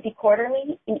contemplated to be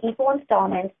quarterly in equal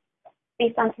installments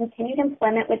based on continued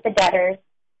employment with the debtors,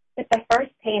 with the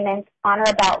first payment on or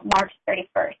about March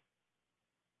 31st.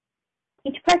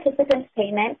 Each participant's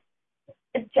payment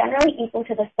is generally equal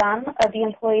to the sum of the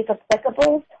employee's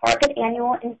applicable target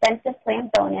annual incentive plan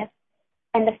bonus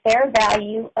and the fair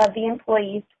value of the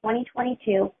employee's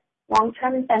 2022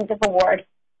 long-term incentive award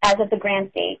as of the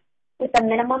grant date, with a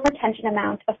minimum retention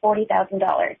amount of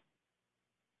 $40,000.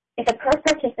 If a CURP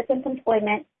participant's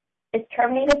employment is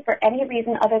terminated for any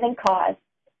reason other than cause,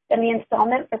 then the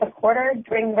installment for the quarter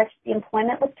during which the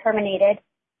employment was terminated,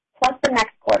 plus the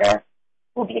next quarter,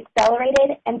 will be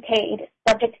accelerated and paid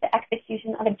subject to the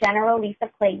execution of a general release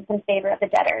of claims in favor of the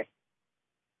debtors.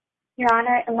 Your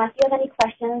Honor, unless you have any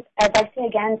questions, I'd like to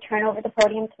again turn over the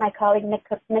podium to my colleague, Ms.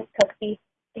 Cooksey,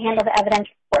 to handle the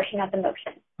evidentiary portion of the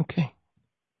motion. Okay.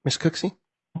 Ms. Cooksey?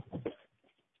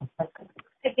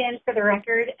 Again, for the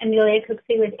record, Amelia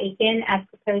Cooksey with Aiken as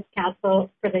proposed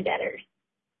counsel for the debtors.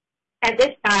 At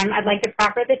this time, I'd like to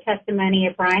proffer the testimony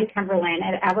of Brian Cumberland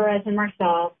at Alvarez and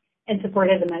Marshall in support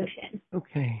of the motion.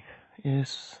 Okay.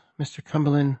 Is Mr.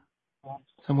 Cumberland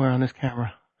somewhere on this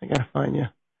camera? I got to find you.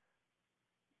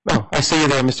 Oh, I see you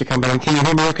there, Mr. Cumberland. Can you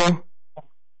hear me okay?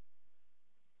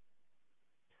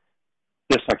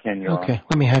 Yes, I can, Your Honor. Okay.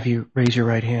 Let me have you raise your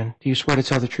right hand. Do you swear to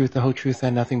tell the truth, the whole truth,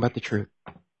 and nothing but the truth?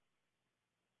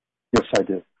 Yes, I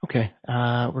do. Okay.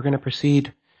 We're going to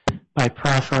proceed by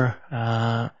proffer.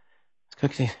 Ms.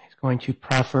 Cooksey is going to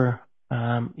proffer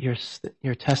your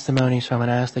testimony, so I'm going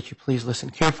to ask that you please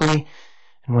listen carefully.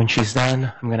 And when she's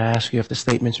done, I'm going to ask you if the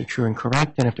statements are true and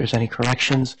correct, and if there's any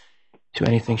corrections to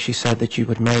anything she said that you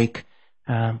would make,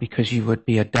 because you would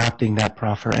be adopting that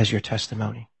proffer as your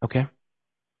testimony. Okay?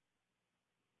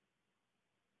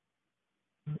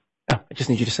 Oh, I just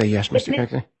need you to say yes, Mr.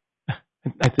 Cooksey.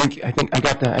 I think I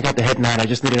got the head nod. I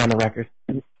just need it on the record.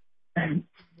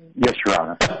 Yes, Your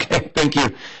Honor. Okay, thank you.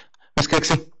 Ms.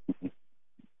 Cooksey?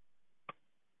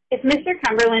 If Mr.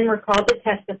 Cumberland were called to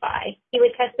testify, he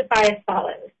would testify as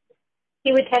follows.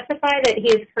 He would testify that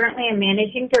he is currently a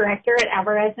managing director at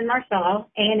Alvarez and Marshall,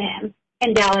 A&M,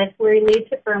 in Dallas, where he leads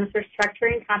the firm's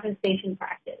restructuring compensation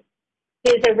practice.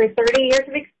 He has over 30 years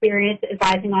of experience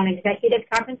advising on executive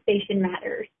compensation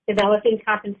matters, developing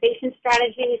compensation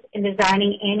strategies, and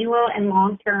designing annual and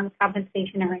long-term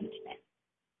compensation arrangements.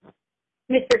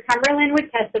 Mr. Cumberland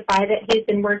would testify that he's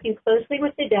been working closely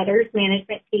with the debtors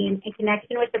management team in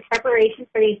connection with the preparation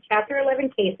for these Chapter 11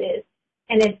 cases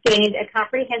and has gained a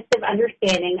comprehensive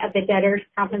understanding of the debtors'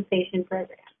 compensation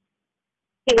program.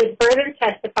 He would further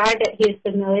testify that he is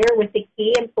familiar with the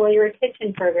key employee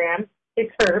retention program, the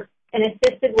CURP, and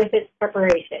assisted with its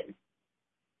preparation.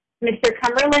 Mr.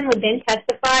 Cumberland would then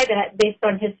testify that, based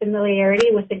on his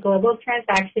familiarity with the global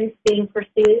transactions being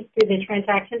pursued through the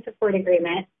transaction support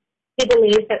agreement, he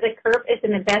believes that the CURP is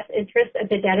in the best interest of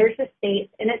the debtors'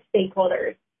 estates and its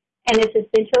stakeholders, and is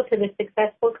essential to the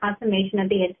successful consummation of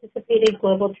the anticipated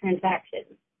global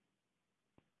transactions.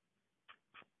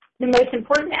 The most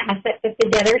important asset that the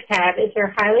debtors have is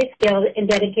their highly skilled and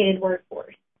dedicated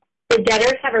workforce. The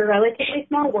debtors have a relatively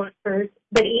small workforce,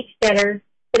 but each debtor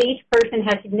but each person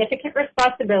has significant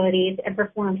responsibilities and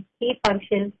performs key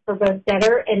functions for both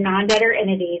debtor and non-debtor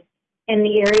entities in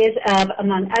the areas of,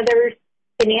 among others,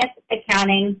 finance,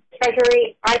 accounting,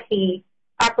 treasury, IT,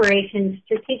 operations,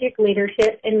 strategic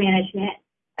leadership, and management,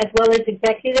 as well as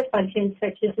executive functions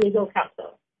such as legal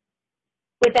counsel.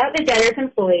 Without the debtor's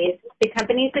employees, the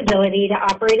company's ability to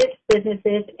operate its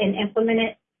businesses and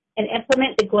implement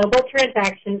the global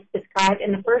transactions described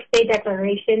in the first day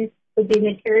declaration would be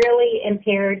materially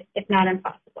impaired, if not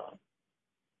impossible.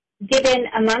 Given,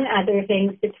 among other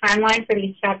things, the timeline for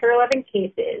these Chapter 11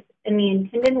 cases and the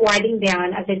intended winding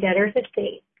down of the debtor's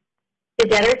estate, the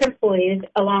debtor's employees,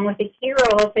 along with the key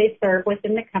roles they serve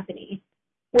within the company's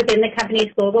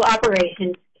global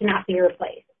operations, cannot be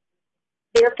replaced.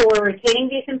 Therefore, retaining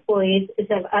these employees is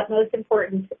of utmost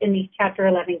importance in these Chapter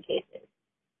 11 cases.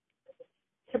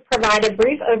 To provide a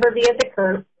brief overview of the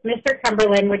CURP, Mr.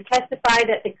 Cumberland would testify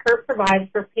that the CURP provides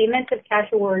for payments of cash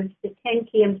awards to 10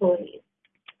 key employees.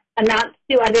 Amounts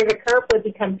due under the CURP would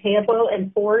become payable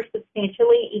in 4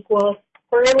 substantially equal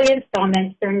quarterly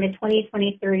installments during the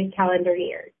 2023 calendar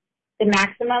year. The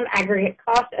maximum aggregate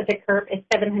cost of the CURP is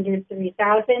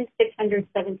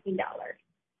 $703,617.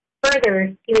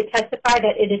 Further, he would testify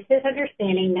that it is his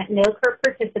understanding that no CURP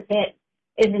participant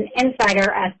is an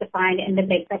insider as defined in the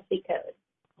Bankruptcy Code.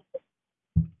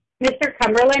 Mr.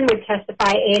 Cumberland would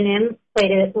testify A&M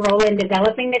played a role in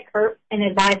developing the CURP and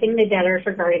advising the debtors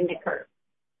regarding the CURP.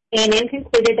 A&M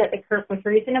concluded that the CURP was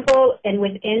reasonable and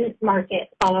within market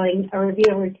following a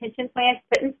review of retention plans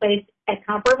put in place at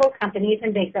comparable companies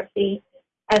in bankruptcy,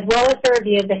 as well as a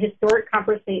review of the historic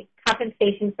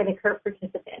compensation for the CURP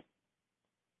participants.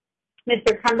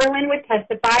 Mr. Cumberland would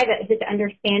testify that his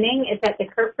understanding is that the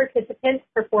CURP participants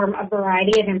perform a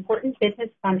variety of important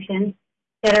business functions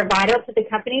that are vital to the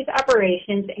company's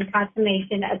operations and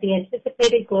consummation of the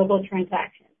anticipated global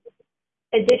transactions.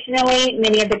 Additionally,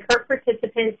 many of the CURP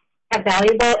participants have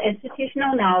valuable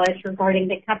institutional knowledge regarding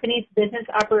the company's business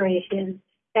operations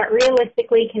that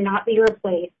realistically cannot be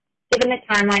replaced given the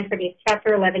timeline for these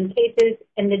Chapter 11 cases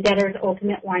and the debtor's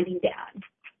ultimate winding down.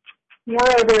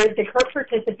 Moreover, the CURP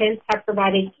participants have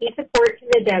provided key support to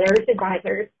the debtor's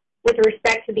advisors with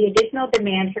respect to the additional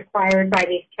demands required by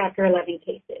these Chapter 11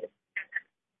 cases.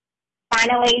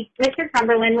 Finally, Mr.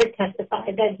 Cumberland would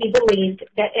testify that he believed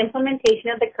that implementation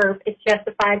of the CURP is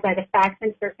justified by the facts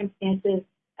and circumstances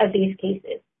of these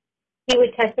cases. He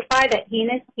would testify that he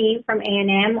and his team from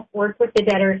A&M worked with the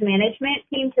debtor's management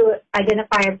team to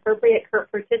identify appropriate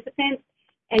CURP participants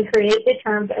and create the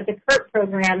terms of the CURP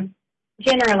program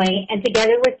generally, and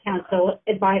together with counsel,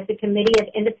 advised the Committee of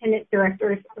Independent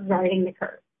Directors regarding the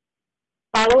CURP.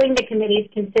 Following the committee's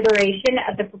consideration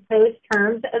of the proposed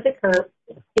terms of the CURP,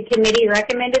 the committee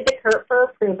recommended the CURP for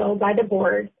approval by the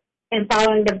board, and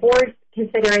following the board's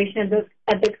consideration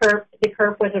of the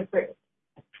CURP was approved.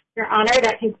 Your Honor,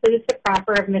 that concludes the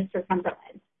proffer of Mr.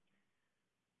 Cumberland.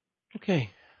 Okay.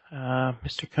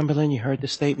 Mr. Cumberland, you heard the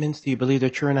statements. Do you believe they're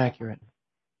true and accurate?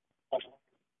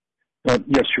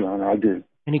 Yes, Your Honor, I do.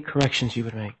 Any corrections you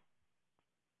would make?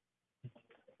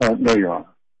 No, Your Honor.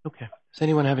 Okay. Does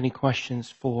anyone have any questions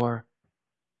for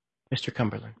Mr.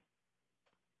 Cumberland?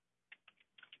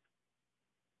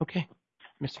 Okay.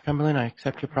 Mr. Cumberland, I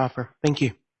accept your proffer. Thank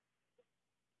you.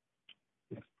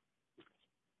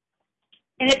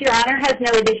 And if Your Honor has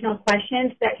no additional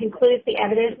questions, that concludes the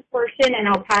evidence portion, and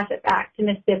I'll pass it back to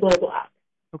Ms. Biblo-Block.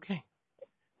 Okay.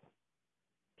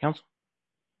 Counsel?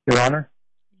 Your Honor?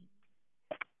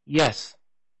 Yes.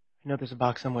 I know there's a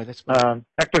box somewhere. That's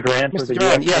Hector Duran for Mr. the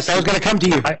Duran, U.S. yes, I was going to come to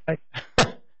you.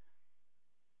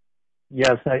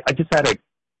 Yes, I just had a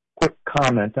quick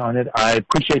comment on it. I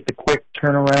appreciate the quick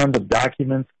turnaround of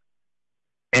documents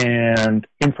and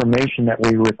information that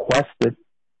we requested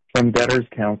from debtors'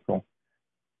 counsel.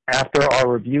 After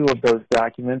our review of those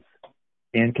documents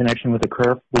in connection with the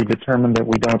CURP, we determined that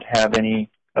we don't have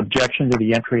any objection to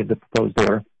the entry of the proposed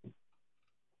order.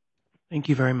 Thank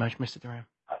you very much, Mr. Duran.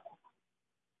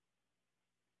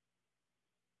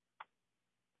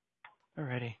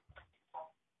 Alrighty.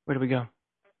 Where do we go?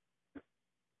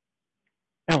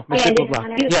 Oh, Ms. Biblo-Block.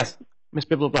 Yes, Ms.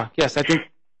 Biblo-Block. Yes, I think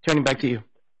turning back to you.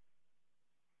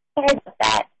 Sorry about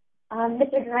that.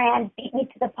 Mr. Duran beat me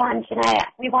to the punch, and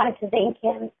we wanted to thank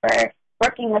him for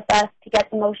working with us to get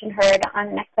the motion heard on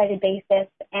an expedited basis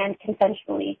and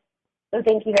consensually. So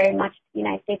thank you very much to the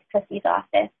United States Trustee's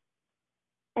Office.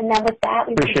 And then with that,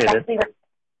 we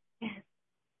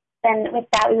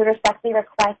would respectfully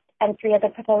request entry of the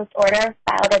proposed order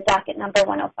filed at docket number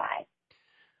 105.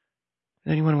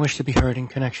 Does anyone wish to be heard in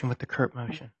connection with the CURP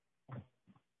motion?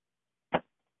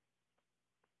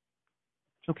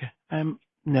 Okay.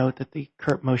 note that the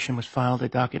CURP motion was filed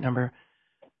at docket number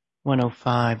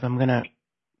 105. I'm going to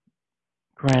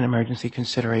grant emergency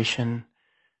consideration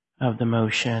of the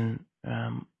motion.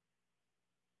 I'm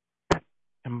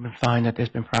going to find that there's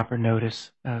been proper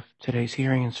notice of today's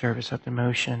hearing and service of the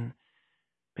motion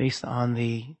based on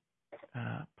the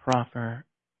proper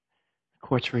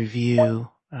court's review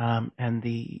and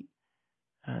the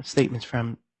statements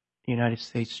from the United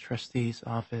States Trustee's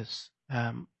Office.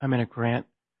 I'm going to grant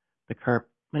the CURP.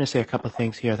 I'm going to say a couple of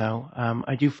things here, though.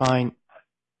 I do find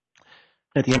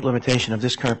that the implementation of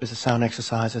this CURP is a sound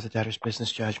exercise as a debtor's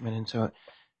business judgment, and so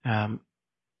I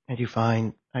do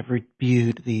find I've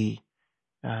reviewed the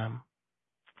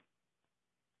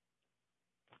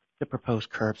proposed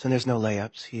CURPs, and there's no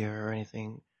layups here or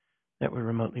anything that would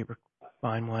remotely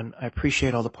find one. I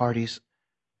appreciate all the parties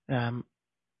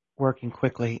working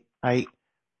quickly. I'm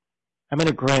going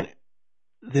to grant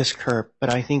this CURP, but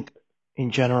I think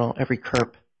in general every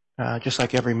CURP, just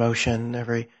like every motion,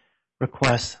 every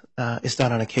request is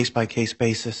done on a case-by-case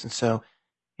basis, and so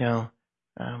don't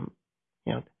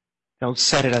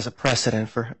set it as a precedent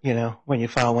for when you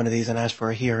file one of these and ask for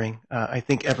a hearing. I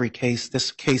think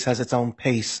this case has its own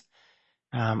pace,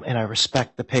 and I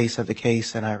respect the pace of the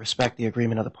case, and I respect the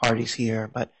agreement of the parties here.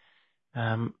 But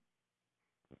I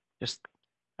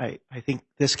think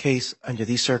this case, under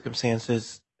these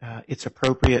circumstances, it's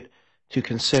appropriate to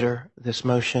consider this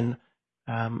motion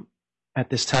at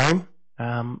this time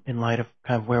in light of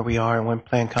kind of where we are and when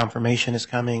plan confirmation is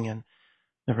coming and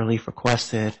the relief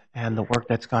requested and the work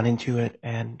that's gone into it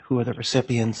and who are the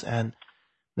recipients and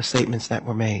the statements that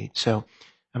were made. So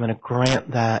I'm going to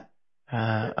grant that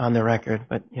on the record,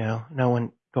 but no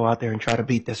one go out there and try to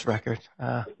beat this record.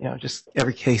 Just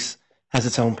every case has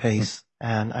its own pace,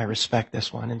 and I respect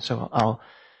this one, and so I'll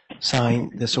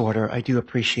sign this order. I do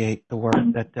appreciate the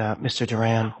work that Mr.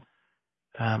 Duran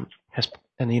has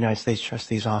and the United States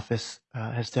Trustee's Office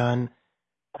has done.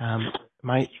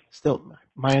 My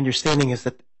understanding is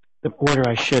that the order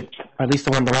I should, or at least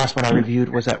the last one I reviewed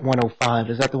was at 105.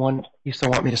 Is that the one you still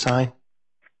want me to sign?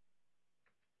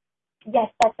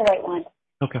 Yes, that's the right one.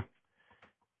 Okay.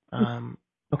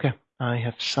 Okay. I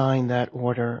have signed that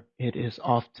order. It is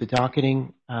off to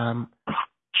docketing. Bill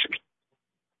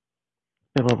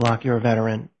Block, you're a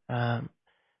veteran. I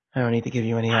don't need to give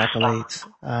you any accolades.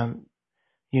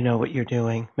 You know what you're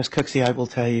doing. Ms. Cooksey, I will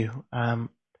tell you,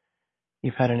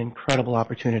 you've had an incredible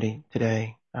opportunity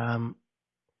today. I'm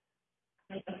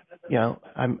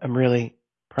really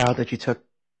proud that you took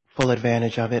full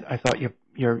advantage of it. I thought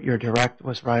your direct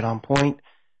was right on point,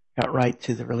 got right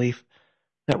to the relief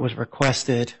that was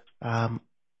requested. And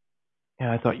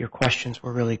I thought your questions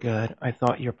were really good. I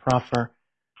thought your proffer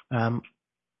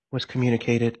was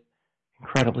communicated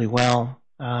incredibly well,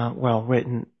 well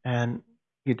written, and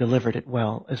you delivered it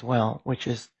well as well, which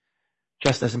is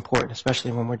just as important,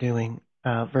 especially when we're doing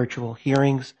virtual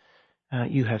hearings.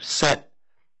 You've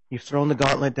thrown the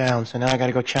gauntlet down, so now I got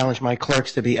to go challenge my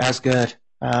clerks to be as good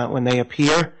when they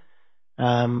appear.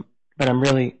 But I'm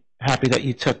really happy that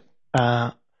you took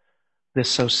this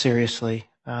so seriously.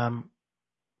 So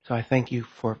I thank you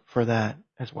for that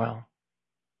as well.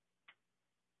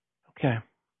 Okay.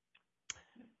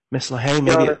 Ms. LaHaye,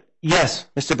 maybe. Yes,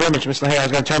 Mr. Brimage, Ms. LaHaye, I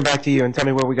was going to turn back to you and tell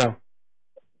me where we go.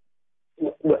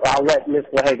 I'll let Ms.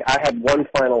 LaHaye, I had one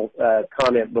final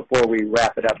comment before we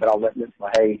wrap it up, but I'll let Ms.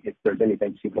 LaHaye, if there's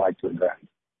anything she'd like to address.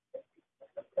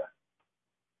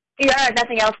 Yeah,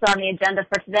 nothing else on the agenda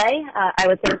for today. I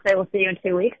would say we'll see you in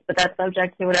 2 weeks, but that's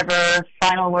subject to whatever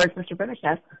final words Mr. Brimage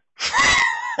has.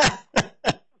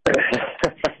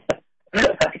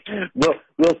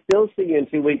 We'll still see you in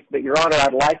 2 weeks, but Your Honor,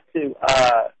 I'd like to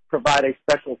provide a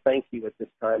special thank you at this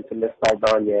time to Ms.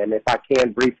 Saldana, and if I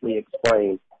can briefly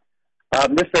explain.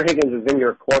 Mr. Higgins is in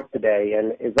your court today,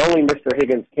 and as only Mr.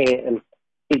 Higgins can,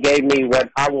 he gave me what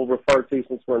I will refer to,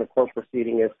 since we're in a court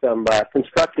proceeding, as some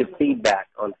constructive feedback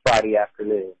on Friday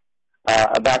afternoon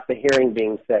about the hearing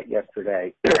being set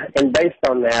yesterday. And based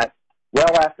on that,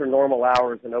 well after normal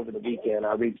hours and over the weekend,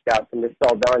 I reached out to Ms.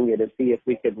 Saldana to see if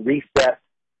we could reset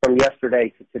from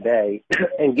yesterday to today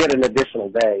and get an additional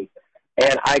day.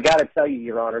 And I got to tell you,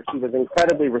 Your Honor, she was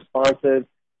incredibly responsive.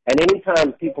 And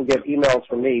anytime people get emails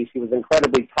from me, she was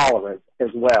incredibly tolerant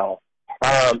as well,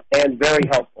 and very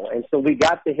helpful. And so we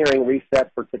got the hearing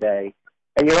reset for today.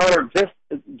 And, Your Honor, just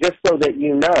so that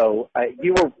you know,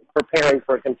 you were preparing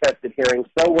for a contested hearing,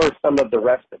 so were some of the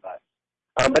rest of us.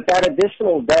 But that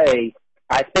additional day,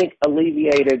 I think,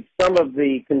 alleviated some of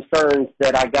the concerns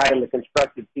that I got in the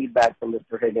constructive feedback from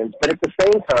Mr. Higgins. But at the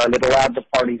same time, it allowed the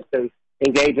parties to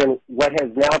engage in what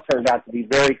has now turned out to be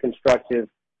very constructive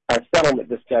settlement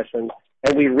discussions.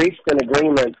 And we reached an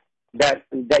agreement that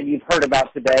you've heard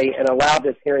about today and allow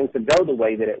this hearing to go the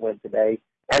way that it went today.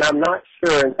 And I'm not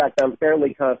sure, in fact, I'm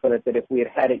fairly confident that if we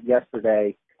had it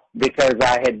yesterday, because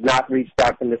I had not reached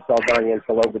out to Ms. Saldana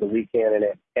until over the weekend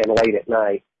and late at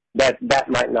night, that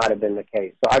might not have been the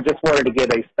case. So I just wanted to give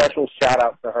a special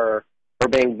shout-out to her for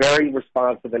being very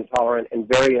responsive and tolerant and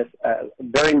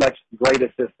very much great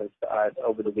assistance to us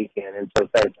over the weekend. And so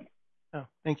thank you. Oh,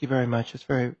 thank you very much. It's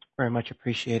very, very much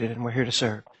appreciated, and we're here to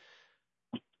serve.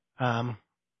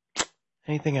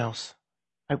 Anything else?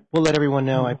 I will let everyone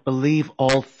know, I believe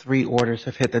all 3 orders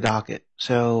have hit the docket.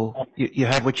 So you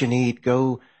have what you need.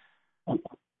 Go,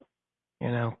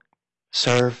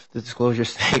 serve the disclosure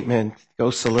statement,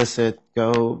 go solicit,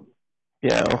 go,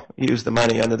 use the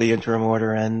money under the interim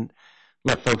order and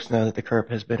let folks know that the CURP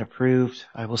has been approved.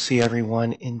 I will see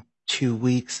everyone in 2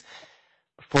 weeks.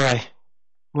 Before I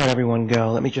let everyone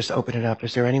go, let me just open it up.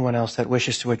 Is there anyone else that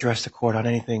wishes to address the court on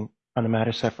anything on the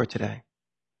matter set for today?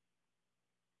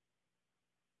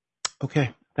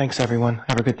 Okay. Thanks, everyone.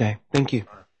 Have a good day. Thank you.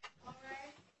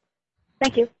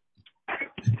 Thank you.